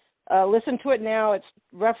listen to it now. It's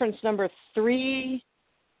reference number 3.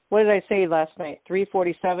 What did I say last night?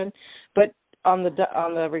 347, but on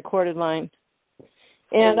the recorded line.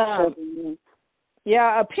 And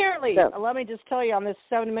yeah, apparently, let me just tell you, on this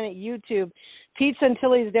 7-minute YouTube, Pete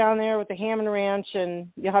Santilli's down there with the Hammond Ranch,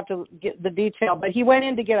 and you'll have to get the detail. But he went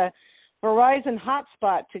in to get a Verizon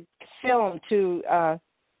hotspot to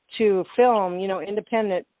film, you know,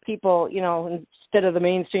 independent people, you know, instead of the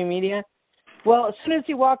mainstream media. Well, as soon as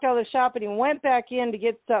he walked out of the shop and he went back in to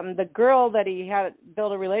get something, the girl that he had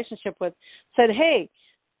built a relationship with said, hey,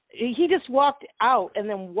 he just walked out and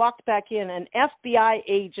then walked back in. An FBI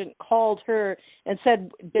agent called her and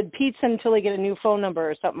said, did Pete Santilli get a new phone number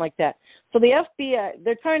or something like that? So the FBI,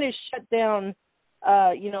 they're trying to shut down,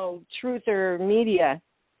 you know, truth or media.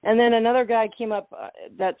 And then another guy came up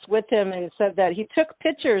that's with him and said that he took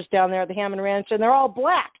pictures down there at the Hammond Ranch, and they're all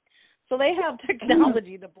black. So they have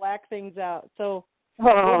technology to black things out. So I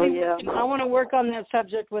want to work on that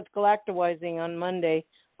subject with galactowizing on Monday,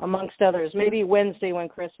 amongst others. Maybe Wednesday when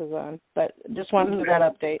Chris is on. But just wanted to do that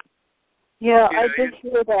update. Yeah, I did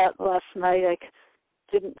hear that last night. I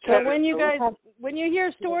didn't. So when you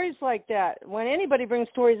hear stories like that, when anybody brings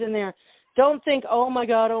stories in there, don't think, oh my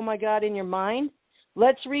God, in your mind.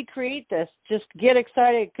 Let's recreate this. Just get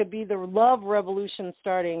excited. It could be the love revolution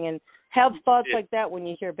starting, and have thoughts like that when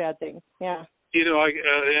you hear bad things. Yeah. You know,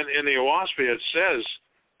 in the OWASP, it says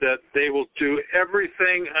that they will do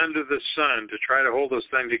everything under the sun to try to hold this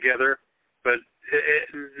thing together, but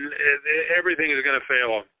everything is going to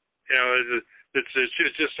fail them. You know,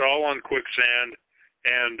 it's just all on quicksand,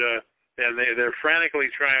 and they're frantically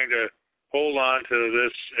trying to hold on to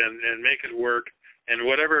this and make it work, and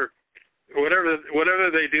whatever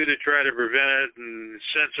they do to try to prevent it and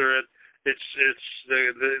censor it, it's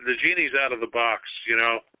the genie's out of the box, you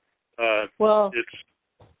know.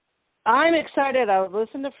 I'm excited. I was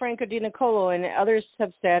listening to Franco Di Nicolo, and others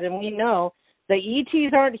have said, and we know the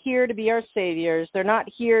ETs aren't here to be our saviors. They're not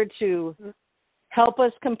here to help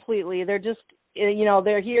us completely. They're just, you know,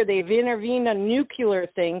 they're here. They've intervened on nuclear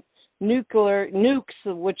nukes,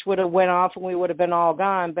 which would have went off and we would have been all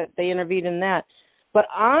gone, but they intervened in that. But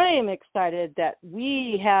I am excited that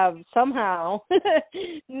we have somehow,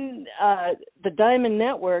 the Diamond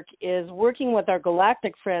Network is working with our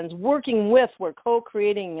galactic friends, we're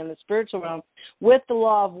co-creating in the spiritual realm with the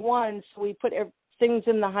law of one, so we put things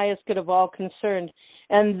in the highest good of all concerned.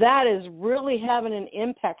 And that is really having an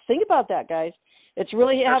impact. Think about that, guys. It's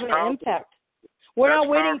really having an impact. We're not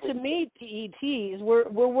waiting to meet the ETs.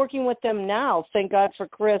 We're working with them now. Thank God for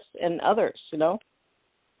Chris and others, you know?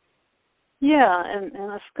 Yeah, and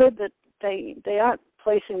it's good that they aren't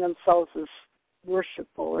placing themselves as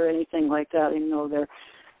worshipful or anything like that, even though there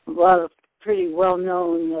are a lot of pretty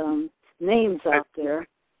well-known names out there.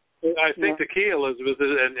 I think the key, Elizabeth,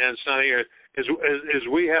 and Sonny, is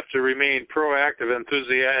we have to remain proactive and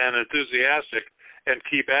enthusiastic and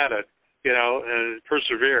keep at it, you know, and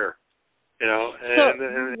persevere, you know.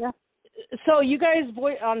 So you guys,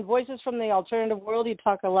 on Voices from the Alternative World, you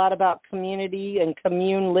talk a lot about community and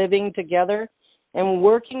commune living together and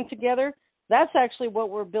working together. That's actually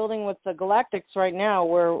what we're building with the Galactics right now.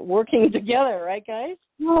 We're working together, right, guys?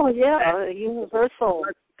 Oh, yeah, a universal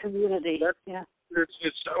community. Yeah.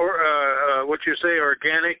 It's what you say,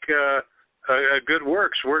 organic good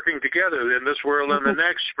works working together in this world and the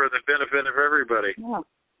next for the benefit of everybody. Yeah.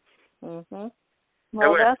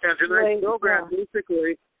 Well, and tonight's program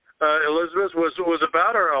basically, Elizabeth, was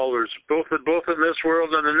about our elders, both in this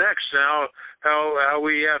world and the next. Now, how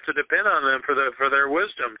we have to depend on them for their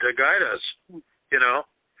wisdom to guide us, you know,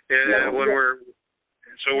 we're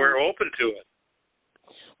open to it.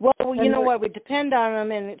 Well, you know what? We depend on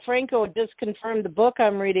them, and Franco just confirmed the book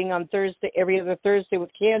I'm reading on Thursday, every other Thursday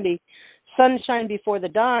with Candy, Sunshine Before the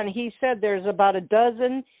Dawn. He said there's about a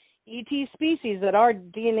dozen ET species that our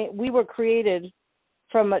DNA, we were created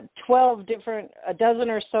from a dozen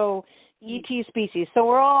or so ET species. So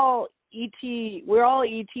we're all ETs, and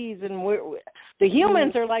the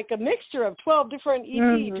humans are like a mixture of 12 different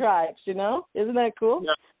ET tribes, you know? Isn't that cool?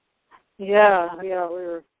 Yeah,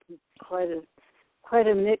 we're quite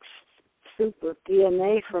a mixed soup of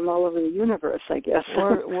DNA from all over the universe, I guess.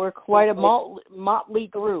 We're quite a motley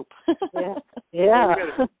group. Yeah.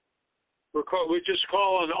 We just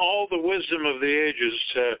call on all the wisdom of the ages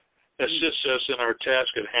to assist us in our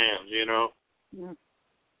task at hand, you know.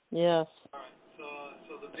 Yes.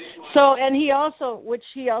 So, and he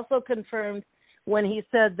also confirmed when he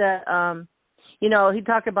said that, you know, he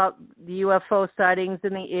talked about the UFO sightings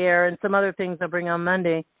in the air and some other things I'll bring on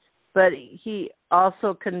Monday, but he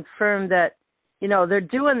also confirmed that, you know, they're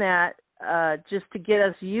doing that just to get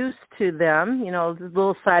us used to them, you know, the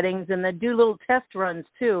little sightings, and they do little test runs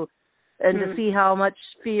too, and to see how much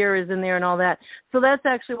fear is in there and all that. So that's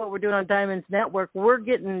actually what we're doing on Diamond's Network. We're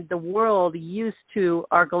getting the world used to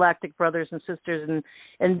our galactic brothers and sisters,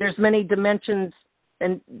 and there's many dimensions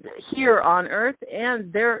and here on Earth,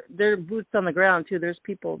 and they're boots on the ground too. There's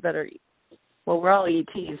people that are, well, we're all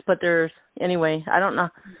ETs, but there's, anyway, I don't know.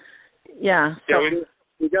 Yeah. So. Yeah,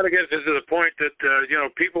 we got to get to the point that you know,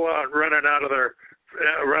 people out running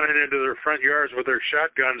into their front yards with their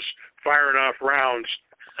shotguns firing off rounds.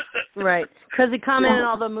 Right, because he commented on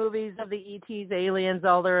all the movies of the ETs, aliens,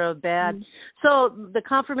 all they're bad. So the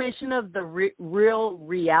confirmation of the real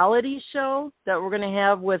reality show that we're going to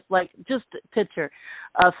have with, like, just picture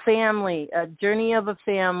a family, a journey of a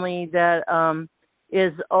family that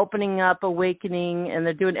is opening up, awakening, and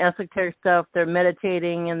they're doing esoteric stuff. They're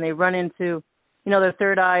meditating, and they run into, you know, their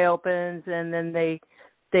third eye opens, and then they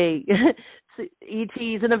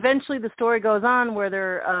ETs, and eventually the story goes on where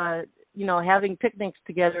they're you know, having picnics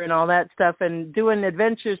together and all that stuff and doing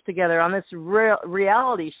adventures together on this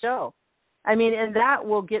reality show. I mean, and that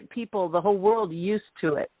will get people, the whole world, used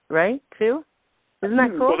to it, right, too? Isn't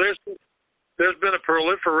that cool? Well, there's been a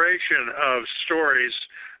proliferation of stories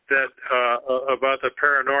that about the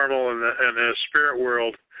paranormal and the spirit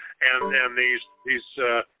world, and these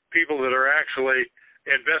people that are actually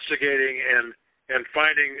investigating and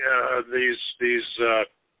finding these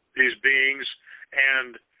beings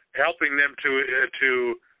and helping them to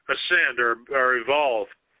ascend or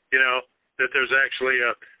evolve. You know, that there's actually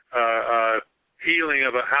a healing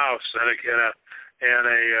of a house and a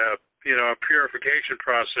you know, a purification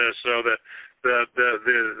process, so that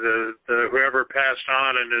the whoever passed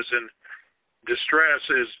on and is in distress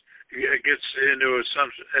gets into a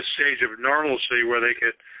stage of normalcy where they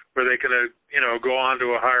can you know, go on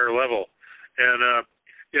to a higher level. And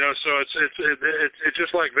you know, so it's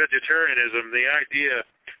just like vegetarianism. The idea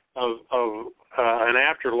of an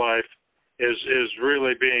afterlife is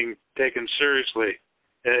really being taken seriously,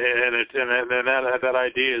 and that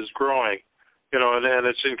idea is growing, you know, and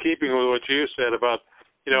it's in keeping with what you said about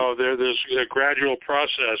there's a gradual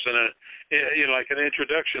process and like an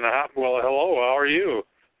introduction. Well, hello, how are you?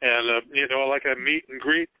 And like a meet and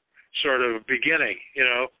greet sort of beginning.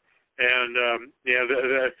 And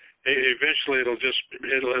eventually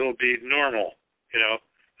it'll be normal.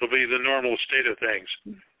 It'll be the normal state of things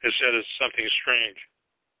instead of something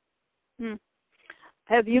strange.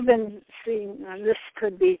 Have you been seeing, and this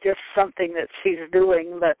could be just something that she's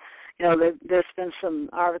doing, but, there's been some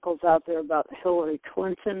articles out there about Hillary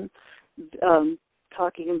Clinton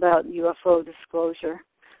talking about UFO disclosure.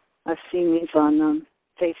 I've seen these on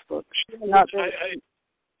Facebook.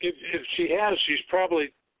 If she has, she's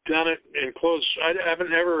probably done it in close. I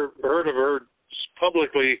haven't ever heard of her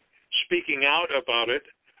publicly speaking out about it.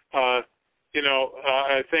 I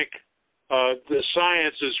think the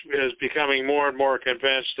science is becoming more and more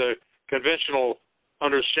convinced. The conventional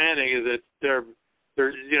understanding is that they're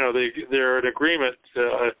in agreement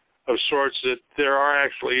of sorts that there are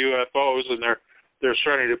actually UFOs, and they're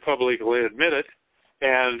starting to publicly admit it.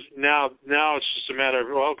 And now it's just a matter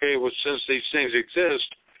of, since these things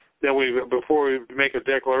exist, then before we make a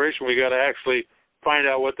declaration, we got to actually find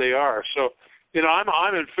out what they are. So,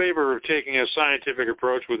 I'm in favor of taking a scientific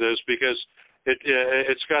approach with this because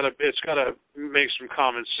it's got to make some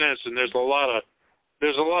common sense. And there's a lot of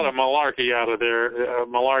malarkey out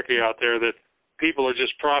there that people are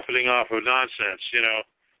just profiting off of nonsense,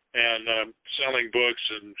 and selling books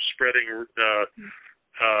and spreading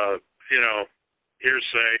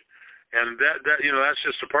hearsay, and that's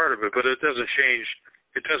just a part of it, but it doesn't change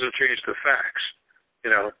the facts,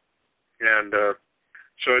 and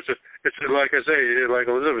so it's like I say, like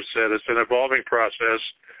Elizabeth said, it's an evolving process,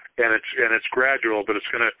 and it's gradual, but it's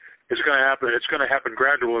gonna happen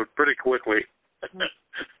gradually pretty quickly.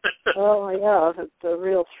 Well, yeah, the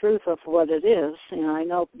real truth of what it is. I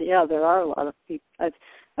know. Yeah, there are a lot of people.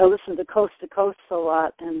 I listen to Coast a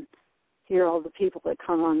lot and hear all the people that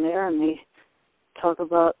come on there, and they talk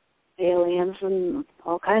about aliens and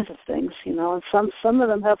all kinds of things. And some of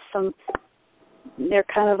them have some. They're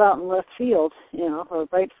kind of out in left field, or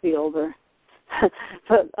right field, or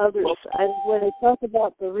but others. When they talk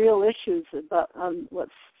about the real issues about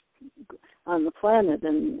what's on the planet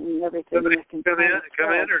and everything. Come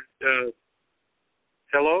in, or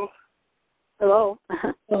hello? Hello.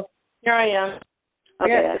 Here I am.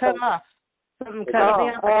 Okay, I got cut off. Something cut me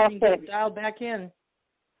off. I can dial back in.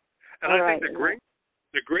 And I think the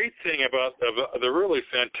great thing about the really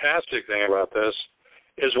fantastic thing about this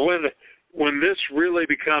is when this really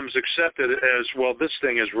becomes accepted as, well, this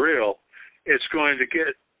thing is real, it's going to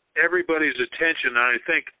get everybody's attention. And I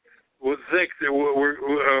think that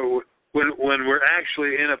when we're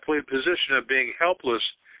actually in a position of being helpless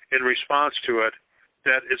in response to it,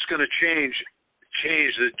 that it's going to change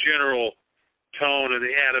the general tone and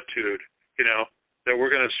the attitude, that we're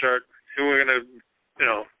going to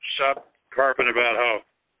stop harping about how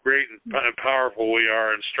great and powerful we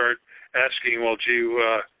are and start asking, well, gee,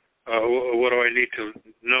 what do I need to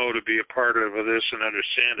know to be a part of this and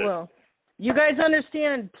understand it? Well, you guys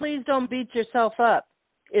understand, please don't beat yourself up.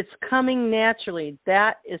 It's coming naturally.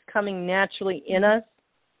 That is coming naturally in us,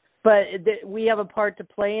 but we have a part to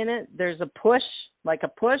play in it. There's a push,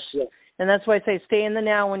 yeah. And that's why I say stay in the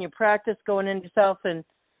now when you practice going into yourself and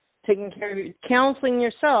taking care of you, counseling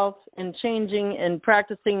yourself and changing and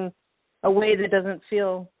practicing a way that doesn't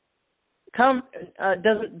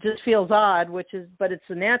just feels odd, but it's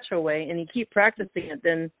a natural way, and you keep practicing it,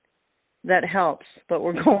 then that helps. But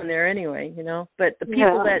we're going there anyway, But the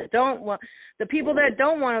people that don't want,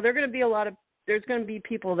 there's going to be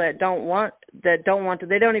people that don't want to.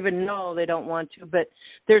 They don't even know they don't want to, but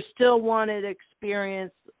they're still wanted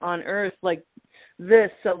experience on Earth like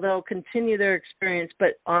this, so they'll continue their experience,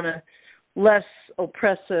 but on a less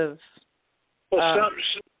oppressive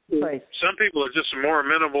place. Some people are just more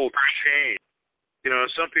amenable to change.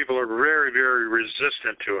 Some people are very, very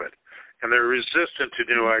resistant to it, and they're resistant to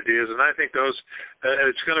new ideas. And I think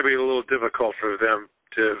it's going to be a little difficult for them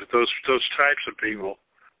those types of people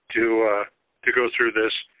to go through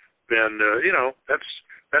this. Then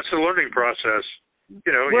that's the learning process.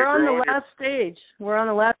 We're on the last stage. We're on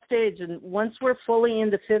the last stage, and once we're fully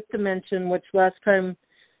into fifth dimension, which last time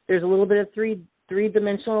there's a little bit of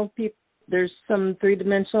three-dimensional people. There's some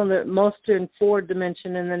three-dimensional, that most are in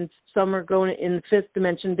four-dimension, and then some are going in the fifth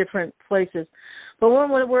dimension, different places. But when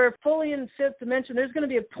we're fully in fifth dimension, there's going to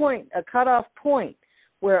be a cutoff point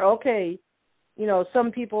where,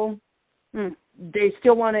 some people, they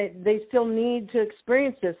still need to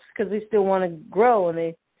experience this because they still want to grow,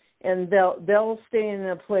 and they'll stay in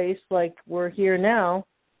a place like we're here now,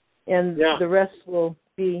 and the rest will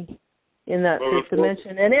be in that fifth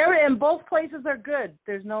dimension. And both places are good.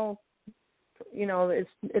 There's no,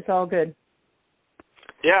 it's all good.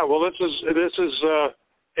 Yeah, well, this is,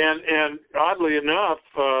 and oddly enough,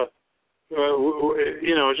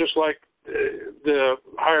 just like the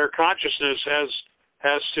higher consciousness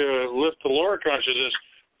has to lift the lower consciousness,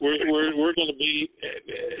 we're going to be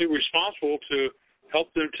responsible to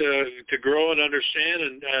help them to grow and understand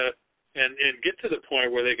and get to the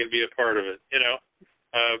point where they can be a part of it.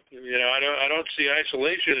 I don't see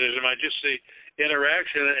isolationism. I just see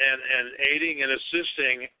interaction and aiding and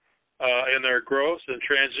assisting in their growth and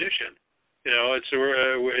transition.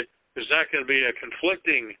 There's not going to be a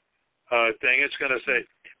conflicting thing. It's going to say,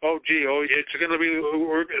 it's going to be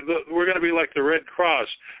we're going to be like the Red Cross.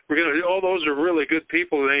 We're going to those are really good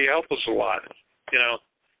people and they help us a lot.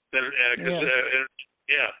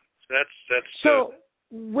 That's so.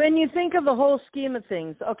 When you think of the whole scheme of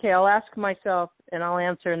things, okay, I'll ask myself and I'll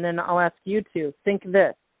answer, and then I'll ask you to think of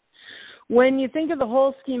this. When you think of the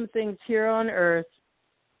whole scheme of things here on Earth,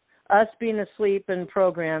 us being asleep and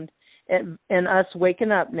programmed, and us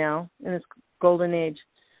waking up now in this golden age.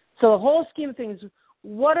 So the whole scheme of things,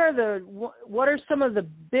 what are some of the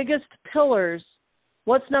biggest pillars?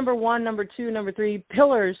 What's number 1, number 2, number 3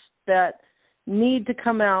 pillars that need to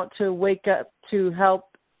come out to wake up, to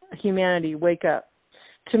help humanity wake up?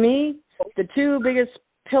 To me, the 2 biggest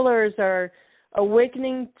pillars are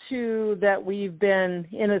awakening to that we've been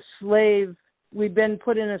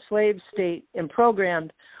put in a slave state and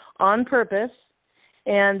programmed on purpose.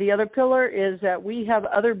 And the other pillar is that we have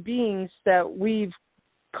other beings that we've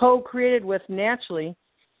co-created with naturally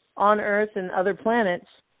on Earth and other planets,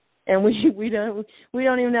 and we don't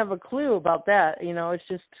even have a clue about that. It's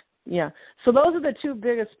just, yeah. So those are the 2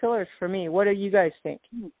 biggest pillars for me. What do you guys think?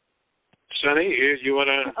 Sunny, you want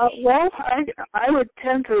to? Well, I would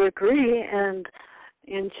tend to agree, and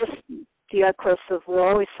in just the of we're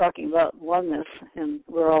always talking about oneness, and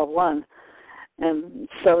we're all one, and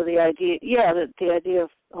so the idea of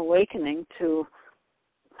awakening to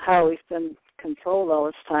how we've been controlled all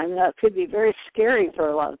this time, that could be very scary for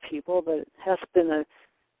a lot of people, but it has been a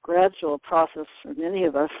gradual process for many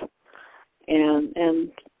of us,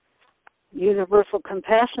 and universal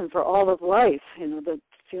compassion for all of life, the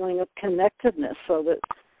feeling of connectedness, so that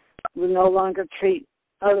we no longer treat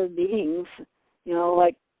other beings,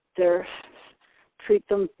 like treat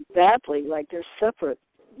them badly, like they're separate,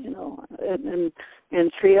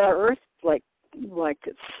 and treat our Earth like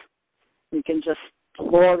it's we can just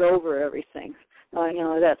lord over everything.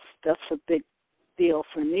 That's a big deal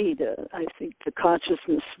for me. I think the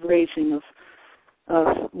consciousness raising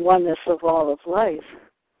of oneness of all of life,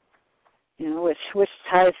 which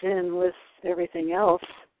ties in with everything else,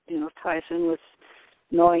 ties in with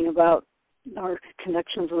knowing about our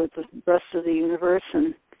connections with the rest of the universe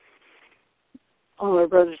and all our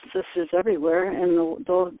brothers and sisters everywhere. And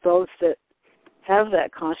those that have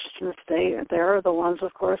that consciousness, they are the ones,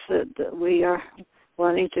 of course, that we are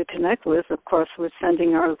wanting to connect with. Of course, we're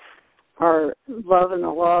sending our love and the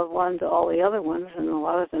law of one to all the other ones, and a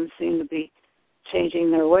lot of them seem to be changing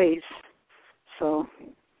their ways. So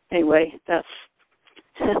anyway, that's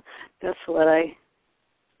what I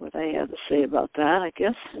have to say about that, I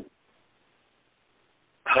guess.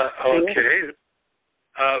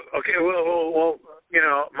 Okay. Well,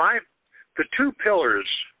 the 2 pillars,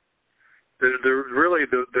 the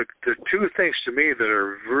 2 things to me that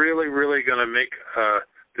are really, really going to make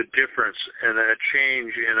the difference and a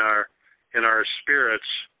change in our spirits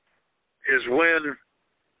is when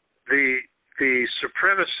the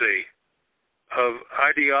supremacy of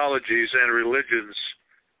ideologies and religions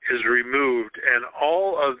is removed, and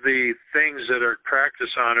all of the things that are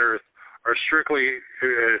practiced on Earth are strictly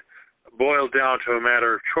boiled down to a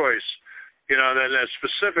matter of choice. That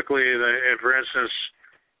specifically, for instance,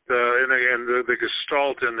 the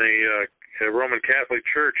Gestalt in the Roman Catholic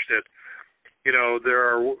Church, that there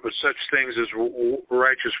are such things as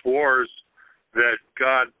righteous wars that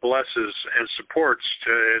God blesses and supports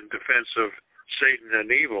in defense of Satan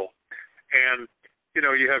and evil. And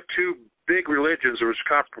you have 2 big religions which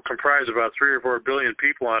comprise about 3 or 4 billion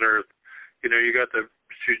people on Earth. You got the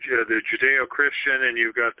Judeo-Christian, and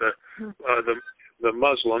you've got the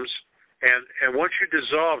Muslims. And once you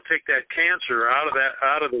take that cancer out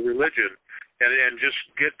of the religion, and just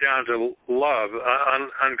get down to love,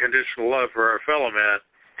 unconditional love for our fellow man,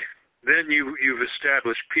 then you've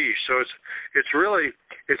established peace. So it's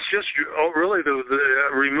just the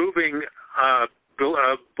removing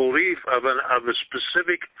belief of a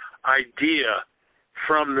specific idea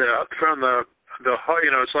from the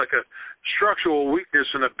it's like a structural weakness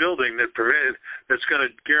in a building that's going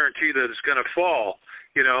to guarantee that it's going to fall.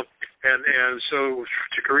 And so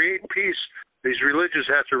to create peace, these religions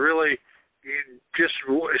have to really just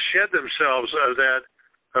shed themselves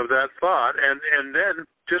of that thought, and then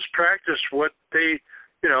just practice what they,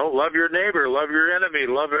 love your neighbor, love your enemy,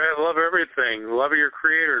 love everything, love your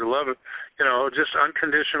creator, love, just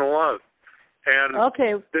unconditional love. And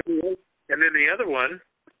okay. And then the other one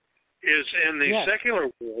is in the secular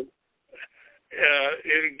world,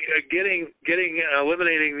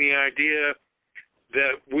 eliminating the idea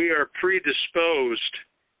that we are predisposed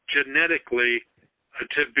genetically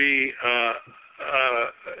to be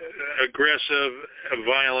aggressive,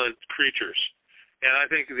 violent creatures. And I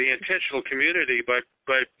think the intentional community, by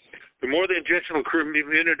the more the intentional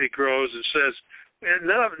community grows, it says, and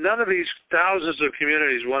none of these thousands of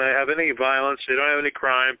communities want to have any violence. They don't have any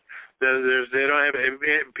crime. They don't have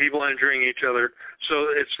people injuring each other. So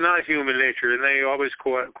it's not human nature. And they always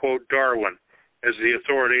quote Darwin as the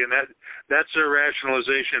authority, and that's their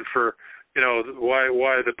rationalization for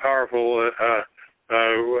why the powerful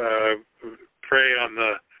prey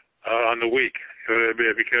on the weak,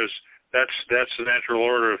 because that's the natural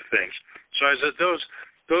order of things. So I said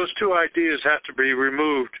those two ideas have to be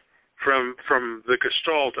removed from the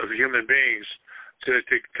gestalt of human beings to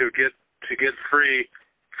get free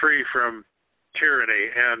from tyranny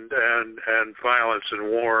and violence and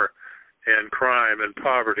war and crime and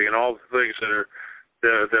poverty and all the things that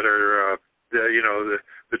are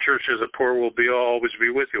the church says the poor will always be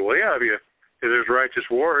with you. Well, yeah, if there's righteous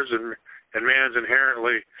wars and man's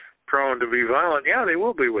inherently prone to be violent, yeah, they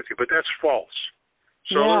will be with you, but that's false.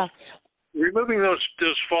 So removing those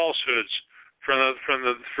falsehoods from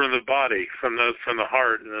the body, from the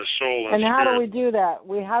heart and the soul and how spirit. do we do that?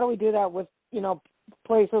 How do we do that with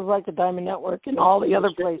places like the Diamond Network and all the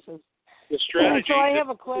other places? The strategy. So I have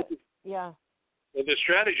a question. Yeah. The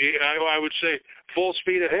strategy, I would say, full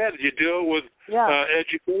speed ahead. You do it with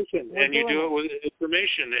education, and you do it with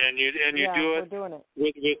information, and you do it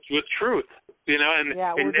with truth. And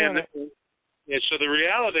so the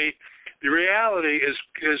reality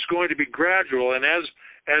is going to be gradual, and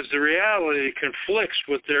as the reality conflicts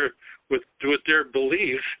with their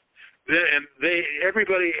belief,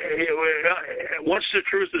 everybody, once the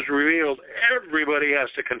truth is revealed, everybody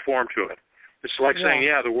has to conform to it. It's like saying,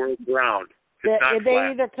 the world's round. They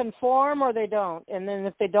either conform or they don't, and then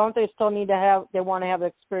if they don't, they still need to want to have the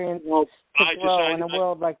experience to grow in a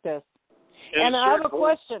world like this. And I have a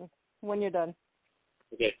question when you're done.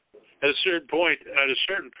 Okay. At a certain point,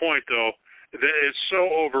 though, it's so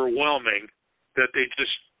overwhelming that they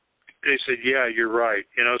said, yeah, you're right.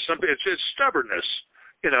 It's stubbornness.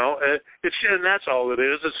 And that's all it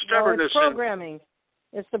is. It's stubbornness. It's programming.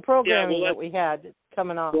 It's the programming that we had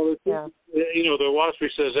coming off. Well, the WASP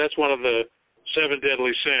says that's one of the 7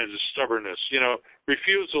 deadly sins, is stubbornness.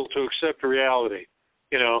 Refusal to accept reality.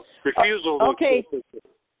 Refusal to accept it.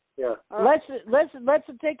 Yeah. Let's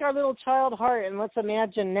take our little child heart and let's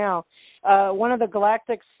imagine now. One of the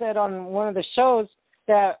Galactics said on one of the shows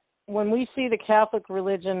that when we see the Catholic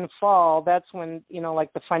religion fall, that's when,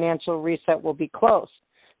 like the financial reset will be close.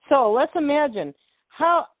 So let's imagine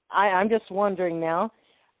I'm just wondering now,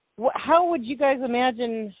 how would you guys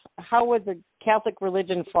imagine, how would the Catholic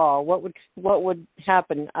religion fall? What would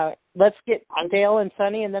happen? Let's get Dale and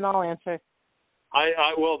Sonny, and then I'll answer.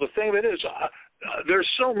 Well, the thing of it is, there's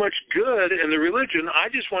so much good in the religion. I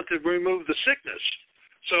just want to remove the sickness.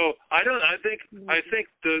 So I think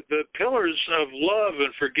the pillars of love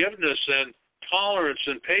and forgiveness and tolerance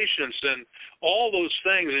and patience and all those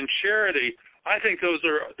things and charity, I think those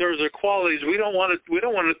are qualities we don't want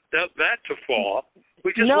that to fall.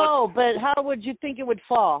 But how would you think it would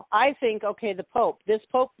fall? I think, the Pope, this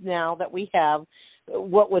Pope now that we have,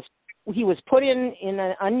 he was put in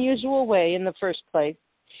an unusual way in the first place,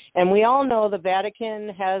 and we all know the Vatican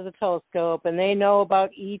has a telescope, and they know about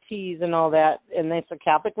ETs and all that, and it's a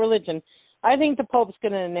Catholic religion. I think the Pope's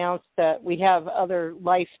going to announce that we have other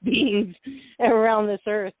life beings around this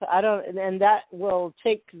earth. And that will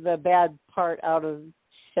take the bad part out of.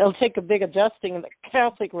 It'll take a big adjusting in the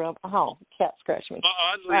Catholic realm. Oh, cat scratched me.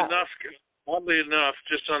 Oddly enough,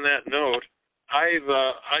 just on that note, I've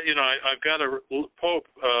got a Pope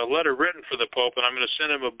letter written for the Pope, and I'm going to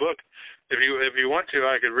send him a book. If you want to,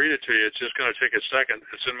 I could read it to you. It's just going to take a second.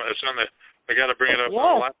 It's on the. I got to bring it up on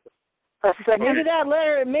the laptop.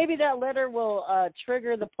 Maybe that letter will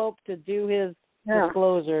trigger the Pope to do his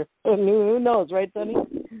disclosure. Who knows, right, Sonny?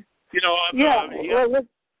 This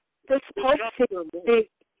Pope. This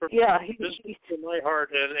is from my heart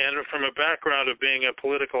and from a background of being a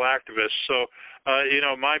political activist. So,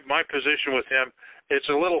 my position with him, it's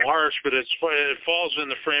a little harsh, but it falls in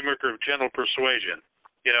the framework of gentle persuasion.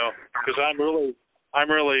 Because I'm really I'm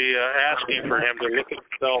really asking for him to look at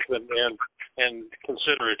himself and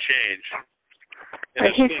consider a change.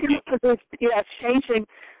 And he seems to be changing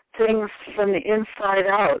things from the inside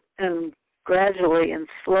out and gradually and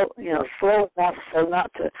slow enough so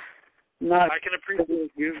not. I can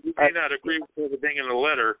appreciate you may not agree with everything in the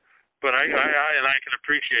letter, but I can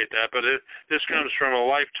appreciate that. But this comes from a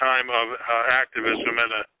lifetime of activism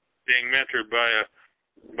and being mentored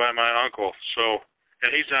by my uncle. So,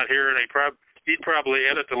 and he's not here, and he'd probably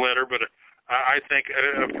edit the letter, but I think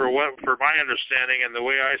for my understanding and the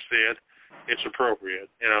way I see it, it's appropriate.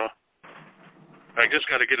 I just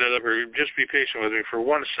got to get it up here. Just be patient with me for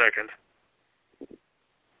 1 second.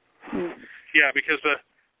 Yeah, because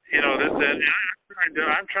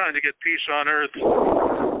I'm trying to get peace on earth.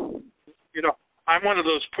 I'm one of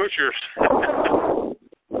those pushers.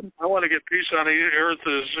 I want to get peace on the earth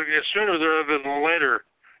as sooner rather than later.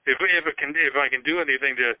 If I can do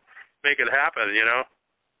anything to make it happen,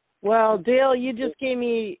 Well, Dale, you just gave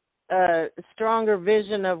me a stronger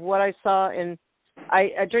vision of what I saw in.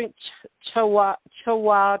 I drink chawa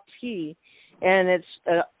tea, and it's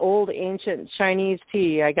an old ancient Chinese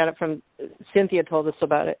tea. I got it from Cynthia told us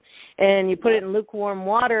about it. And you put it in lukewarm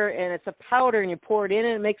water, and it's a powder, and you pour it in,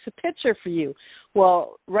 and it makes a pitcher for you.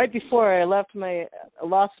 Well, right before I lost my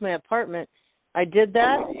apartment, I did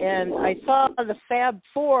that, and I saw the Fab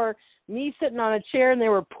Four, me sitting on a chair, and they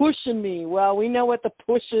were pushing me. Well, we know what the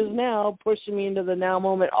push is now, pushing me into the now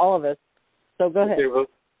moment, all of us. So go ahead. Okay, well,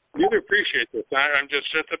 you'd appreciate this. I'm just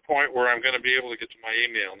at the point where I'm going to be able to get to my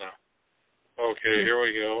email now. Okay, here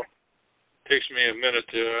we go. Takes me a minute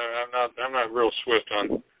to. I'm not real swift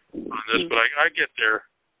on this, but I get there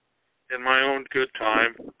in my own good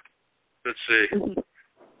time. Let's see.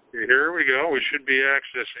 Okay, here we go. We should be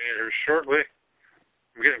accessing it here shortly.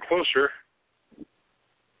 I'm getting closer.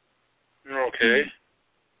 Okay.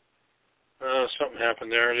 Something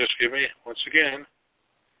happened there. Just give me once again.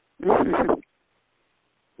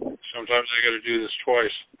 Sometimes I got to do this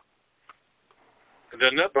twice.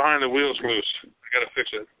 The nut behind the wheel's loose. I got to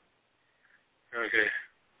fix it. Okay.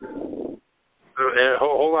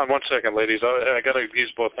 Hold on 1 second, ladies. I got to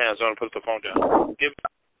use both hands. I want to put the phone down. Give me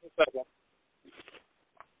a second.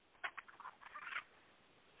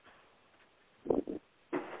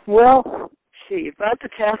 Well, about the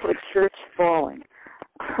Catholic Church falling,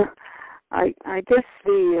 I guess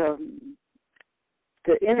the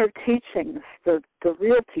inner teachings, the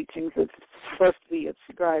real teachings that's supposed to be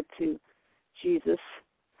ascribed to Jesus,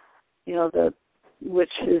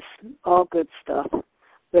 which is all good stuff,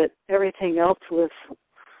 but everything else was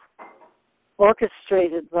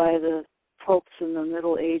orchestrated by the popes in the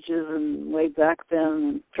Middle Ages and way back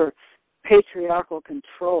then for patriarchal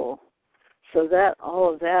control. So that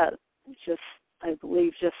all of that I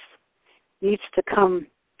believe needs to come.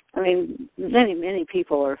 I mean, many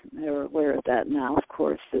people are aware of that now, of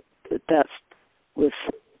course, that's was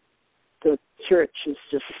the church is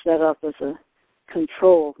just set up as a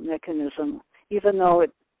control mechanism, even though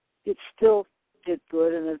it still did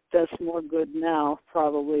good, and it does more good now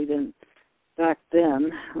probably than back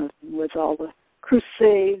then with all the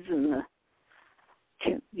crusades and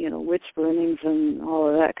the witch burnings and all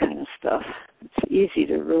of that kind of stuff. It's easy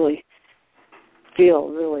to really feel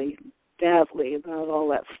really badly about all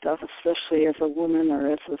that stuff, especially as a woman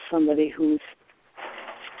or as somebody if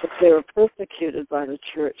they were persecuted by the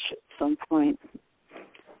church at some point.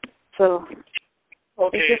 So,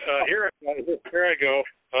 okay, here I go.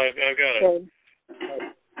 I've got it. Okay.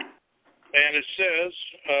 And it says,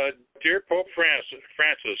 Dear Pope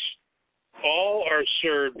Francis, all are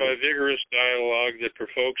served by vigorous dialogue that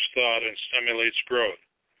provokes thought and stimulates growth.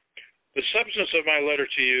 The substance of my letter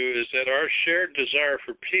to you is that our shared desire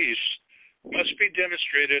for peace must be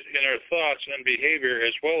demonstrated in our thoughts and behavior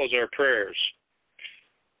as well as our prayers.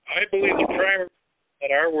 I believe the primary reason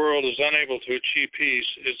that our world is unable to achieve peace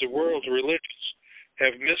is the world's religions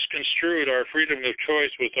have misconstrued our freedom of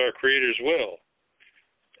choice with our Creator's will.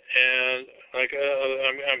 And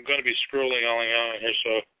I'm going to be scrolling all along here,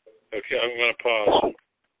 so okay, I'm going to pause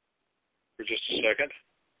for just a second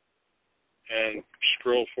and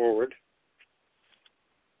scroll forward.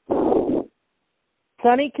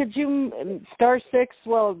 Sonny, could you *6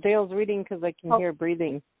 while Dale's reading because I can hear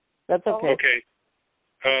breathing? That's okay. Okay.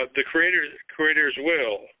 The Creator's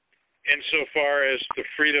will, insofar as the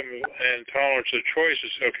freedom and tolerance of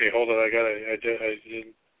choices. Okay, hold on.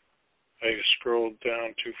 I scrolled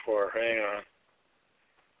down too far. Hang on.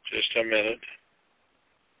 Just a minute.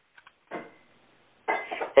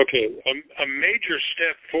 Okay, a major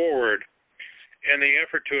step forward in the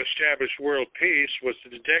effort to establish world peace was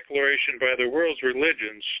the declaration by the world's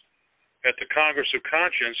religions at the Congress of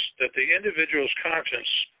Conscience that the individual's conscience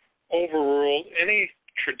overruled any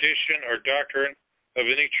tradition or doctrine of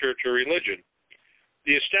any church or religion.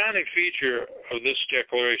 The astounding feature of this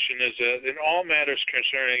declaration is that in all matters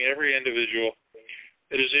concerning every individual,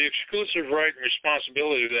 it is the exclusive right and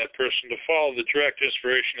responsibility of that person to follow the direct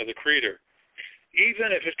inspiration of the Creator,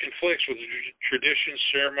 even if it conflicts with the tradition,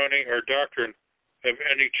 ceremony, or doctrine of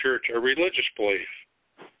any church or religious belief.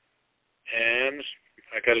 And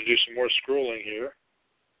I got to do some more scrolling here.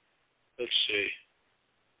 Let's see.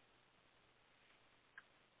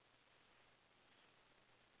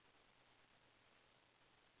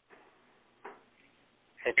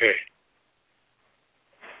 Okay.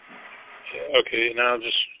 Okay, now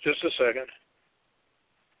just a second.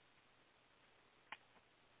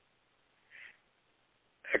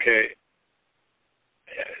 Okay.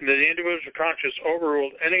 The individual conscience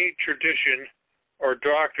overruled any tradition or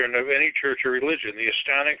doctrine of any church or religion. The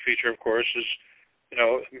astounding feature, of course, is,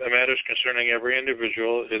 matters concerning every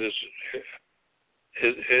individual. It is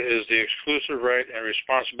the exclusive right and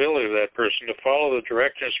responsibility of that person to follow the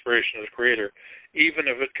direct inspiration of the Creator, even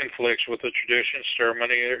if it conflicts with the tradition,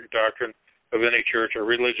 ceremony, or doctrine of any church or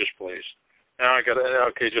religious beliefs. Now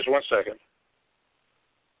okay, just one second.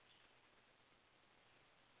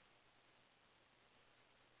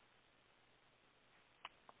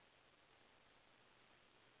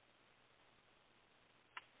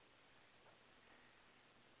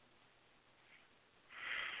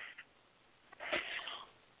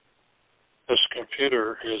 This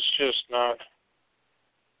computer is just not.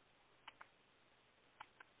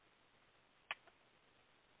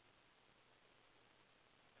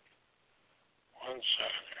 One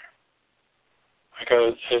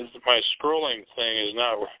second. My scrolling thing is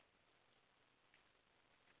not.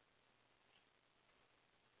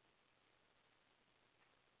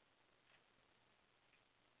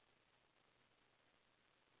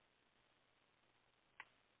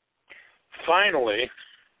 Finally,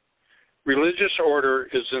 religious order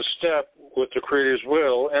is in step with the Creator's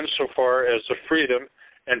will insofar as the freedom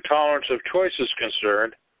and tolerance of choice is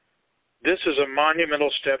concerned. This is a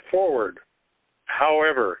monumental step forward.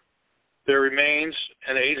 However, there remains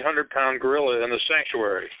an 800-pound gorilla in the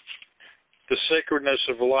sanctuary, the sacredness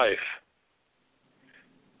of life,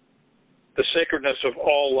 the sacredness of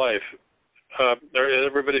all life. Is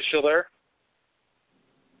everybody still there?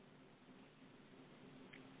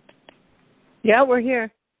 Yeah, we're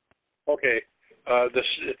here. Okay. This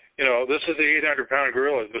is the 800-pound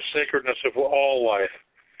gorilla, the sacredness of all life.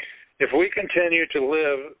 If we continue to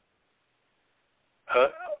live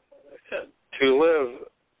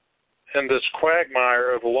in this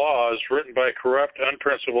quagmire of laws written by corrupt,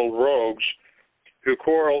 unprincipled rogues who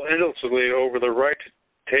quarrel endlessly over the right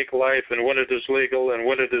to take life and when it is legal and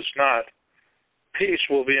when it is not, peace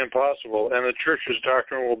will be impossible and the church's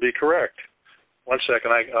doctrine will be correct. One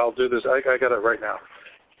second, I'll do this. I got it right now.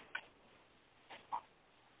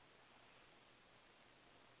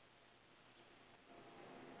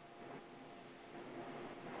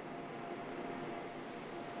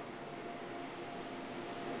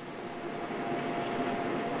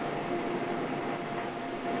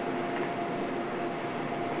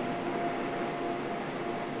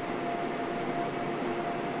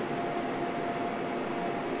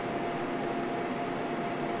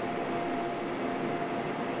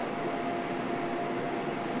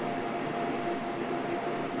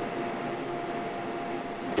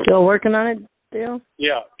 Still working on it, Dale?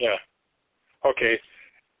 Yeah. Okay.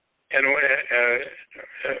 And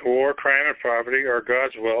war, crime, and poverty are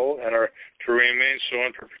God's will and are to remain so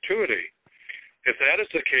in perpetuity. If that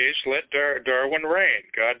is the case, let Darwin reign.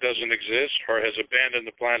 God doesn't exist or has abandoned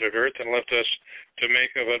the planet Earth and left us to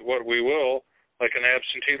make of it what we will, like an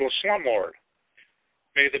absentee slumlord.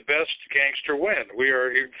 May the best gangster win. We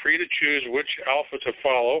are free to choose which alpha to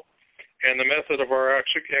follow and the method of our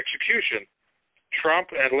execution. Trump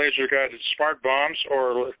and laser-guided smart bombs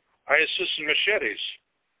or ISIS and machetes.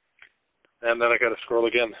 And then I got to scroll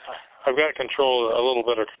again. I've got control a little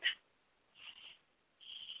better.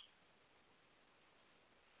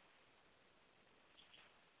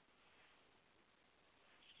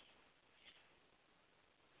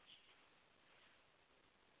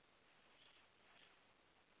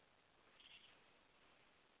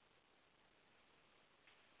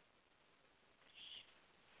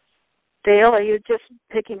 Dale, are you just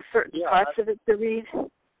picking certain parts of it to read?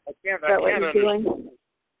 I can't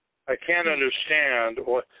understand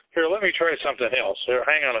what. Here, let me try something else. Here,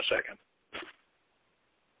 hang on a second.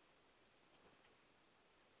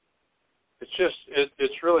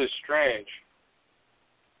 It's really strange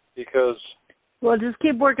because. Well, just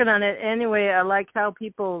keep working on it. Anyway, I like how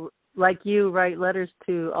people like you write letters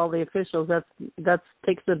to all the officials. That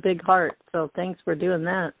takes a big heart. So thanks for doing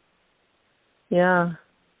that. Yeah.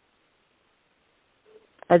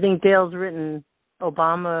 I think Dale's written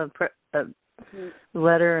Obama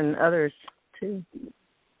letter and others too.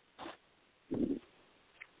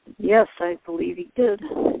 Yes, I believe he did.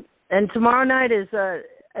 And tomorrow night is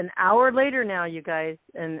an hour later now, you guys.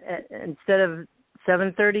 And instead of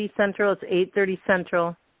 7:30 Central, it's 8:30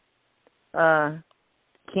 Central.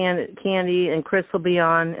 Candy and Chris will be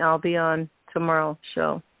on. I'll be on tomorrow's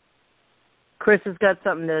show. Chris has got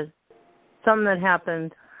something that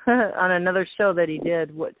happened on another show that he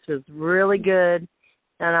did, which was really good,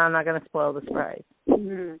 and I'm not going to spoil the surprise.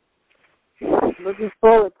 Mm-hmm. Looking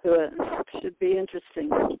forward to it. Should be interesting.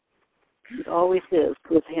 It always is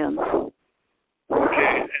with him.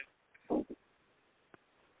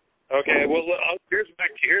 Okay. Well, here's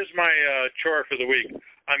my chore for the week.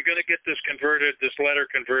 I'm going to get this letter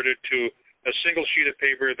converted to a single sheet of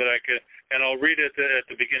paper that I can, and I'll read it at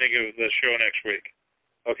the beginning of the show next week.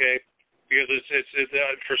 Okay? Because it's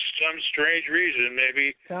for some strange reason,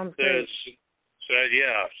 maybe there's.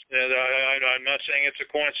 Yeah, and I'm not saying it's a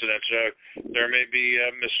coincidence. There may be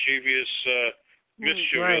mischievous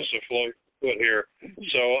afloat here.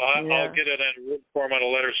 So I'll get it in written form on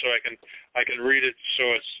a letter so I can read it so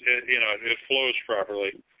it flows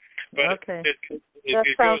properly. But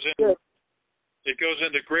it goes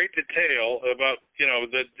into great detail about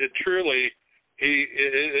that truly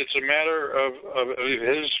it's a matter of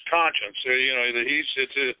his conscience.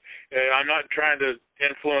 I'm not trying to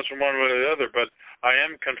influence from one way or the other, but I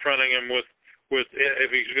am confronting him with if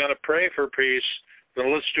he's going to pray for peace, then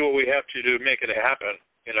let's do what we have to do to make it happen.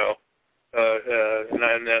 And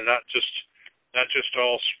not just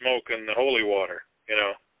all smoke and the holy water.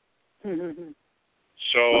 Mm-hmm.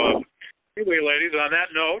 So anyway, ladies, on that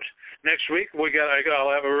note, next week I'll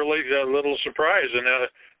have a really little surprise, and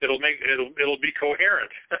it'll be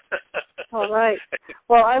coherent. All right.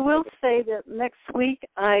 Well, I will say that next week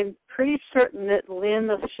I'm pretty certain that Lynn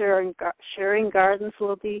of Sharing Gardens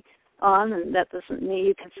will be on, and that doesn't mean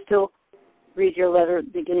you can still read your letter at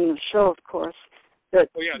the beginning of the show, of course. But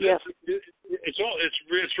yes, it's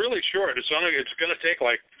really short. It's going to take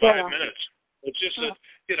like 5 minutes. It's just that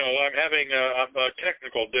I'm having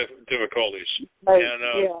technical difficulties, right.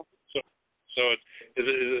 And so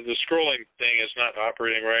the scrolling thing is not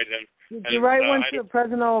operating right. Did you write one to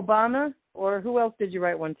President Obama, or who else did you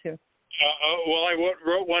write one to? Well, I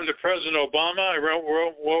wrote one to President Obama. I wrote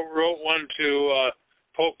one to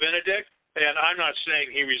Pope Benedict, and I'm not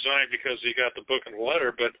saying he resigned because he got the book and the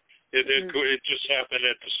letter, but it just happened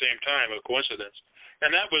at the same time, a coincidence.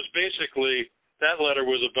 And that was basically, that letter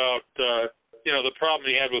was about the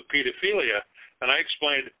problem he had with pedophilia, and I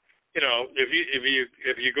explained,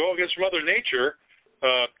 if you go against Mother Nature,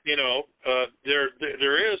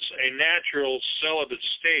 there is a natural celibate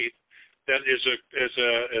state that is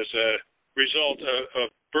a result of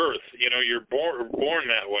birth. You're born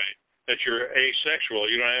that way, that you're asexual.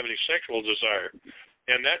 You don't have any sexual desire,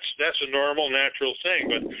 and that's a normal, natural thing.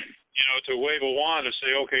 But to wave a wand and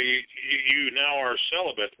say, okay, you now are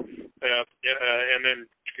celibate, and then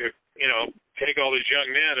take all these young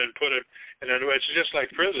men and put it, and then it's just like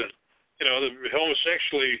prison. The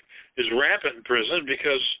homosexuality is rampant in prison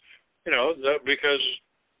because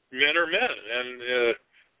men are men, and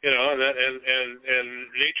and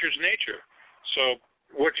nature's nature. So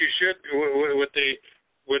what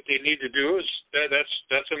they need to do is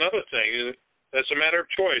that's another thing. That's a matter of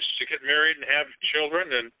choice, to get married and have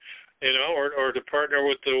children, and or to partner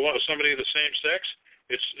with somebody of the same sex.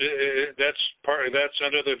 That's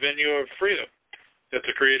under the venue of freedom that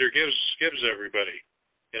the Creator gives everybody.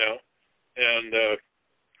 And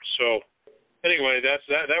so anyway, that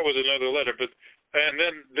was another letter. But and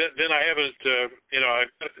then I haven't I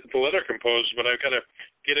got the letter composed, but I've got to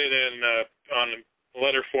get it in on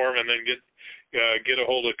letter form, and then get a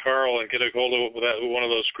hold of Carl and get a hold of one of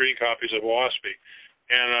those screen copies of WASPy,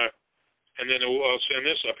 and then I'll send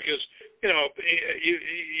this up, because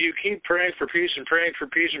you keep praying for peace and praying for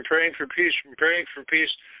peace and praying for peace and praying for peace.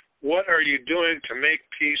 What are you doing to make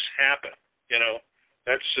peace happen?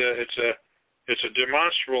 It's a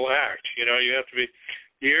demonstrable act. You have to be,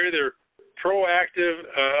 you're either proactive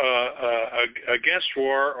against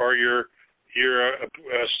war, or you're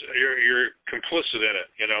complicit in it.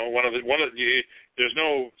 There's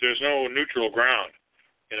no neutral ground.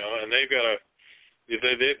 And they've got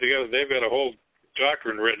a whole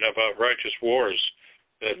doctrine written about righteous wars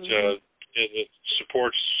that it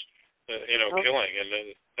supports killing,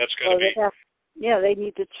 and that's got to be. They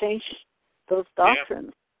need to change those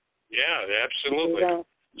doctrines. Yeah, absolutely.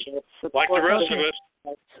 So, like the rest of us,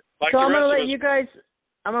 Like so the I'm gonna rest let of us. you guys.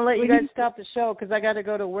 I'm gonna let you guys stop the show because I got to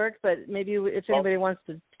go to work. But maybe if anybody wants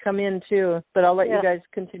to come in too, but I'll let you guys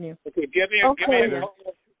continue. Okay, give me a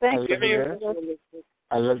Thank give me a,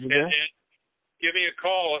 Elizabeth? and give me a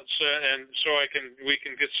call and so we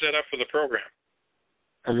can get set up for the program.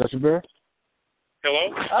 Elizabeth?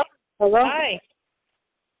 Hello? Oh, Hello? hi.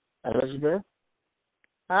 Elizabeth?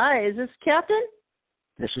 Hi, is this Captain?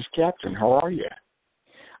 This is Captain. How are you?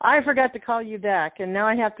 I forgot to call you back, and now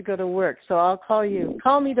I have to go to work, so I'll call you.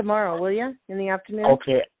 Call me tomorrow, will you, in the afternoon?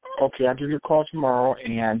 Okay, I'll give you a call tomorrow,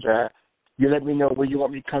 and you let me know where you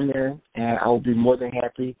want me to come in, and I'll be more than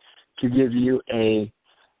happy to give you a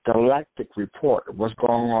galactic report of what's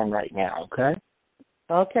going on right now, okay?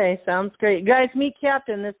 Okay, sounds great. You guys, meet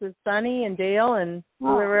Captain. This is Sunny and Dale and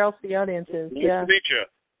whoever else the audience is. Nice to meet you.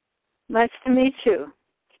 Nice to meet you.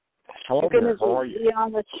 Hello You're there. How going are to you? be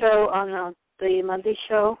on the show, on the Monday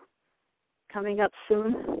show coming up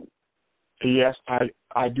soon? Yes,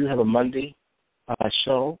 I do have a Monday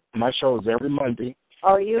show. My show is every Monday.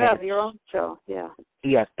 Oh, you have your own show, yeah.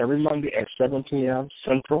 Yes, every Monday at 7 p.m.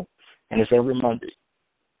 Central, and it's every Monday.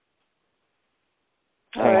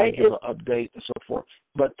 All right. I give an update and so forth.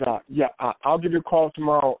 But, I'll give you a call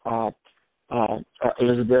tomorrow,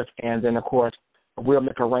 Elizabeth, and then, of course, we'll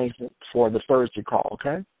make arrangements for the Thursday call,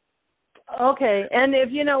 okay? Okay, and if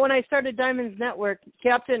you know, when I started Diamonds Network,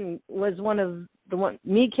 Captain was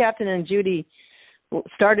me, Captain, and Judy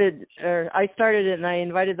started, or I started it, and I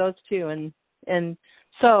invited those two, and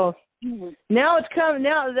so now it's come.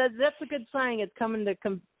 Now that's a good sign. It's coming to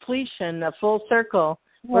completion, a full circle.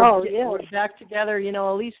 We're back together, you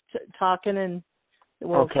know, at least talking, and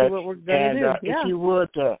we'll see what we're going to do. If you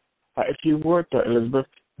would, Elizabeth,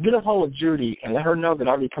 get a hold of Judy and let her know that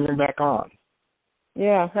I'll be coming back on.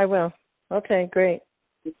 Yeah, I will. Okay, great.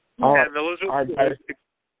 All right. And Elizabeth,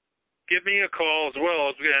 give me a call as well,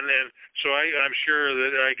 and so I'm sure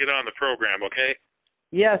that I get on the program. Okay.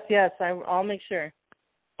 Yes, I'll make sure.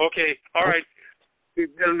 Okay. All right.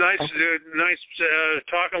 Nice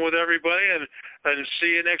talking with everybody, and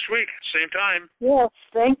see you next week, same time. Yes,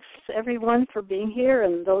 thanks everyone for being here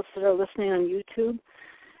and those that are listening on YouTube.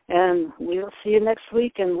 And we'll see you next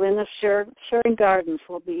week. And Lynn of Sharing Gardens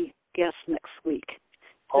will be guest next week.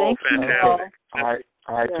 Thanks. Fantastic. All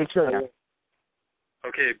right. Take care.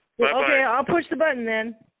 Okay. Bye-bye. Okay, I'll push the button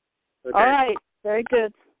then. Okay. All right. Very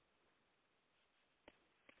good.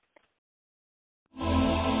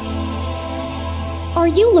 Are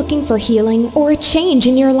you looking for healing or a change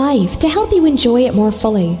in your life to help you enjoy it more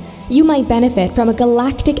fully? You might benefit from a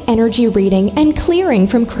galactic energy reading and clearing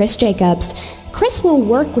from Chris Jacobs. Chris will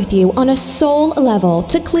work with you on a soul level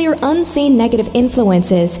to clear unseen negative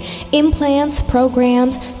influences, implants,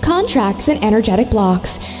 programs, contracts, and energetic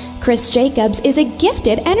blocks. Chris Jacobs is a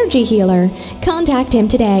gifted energy healer. Contact him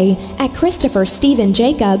today at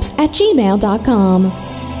ChristopherStephenJacobs@gmail.com.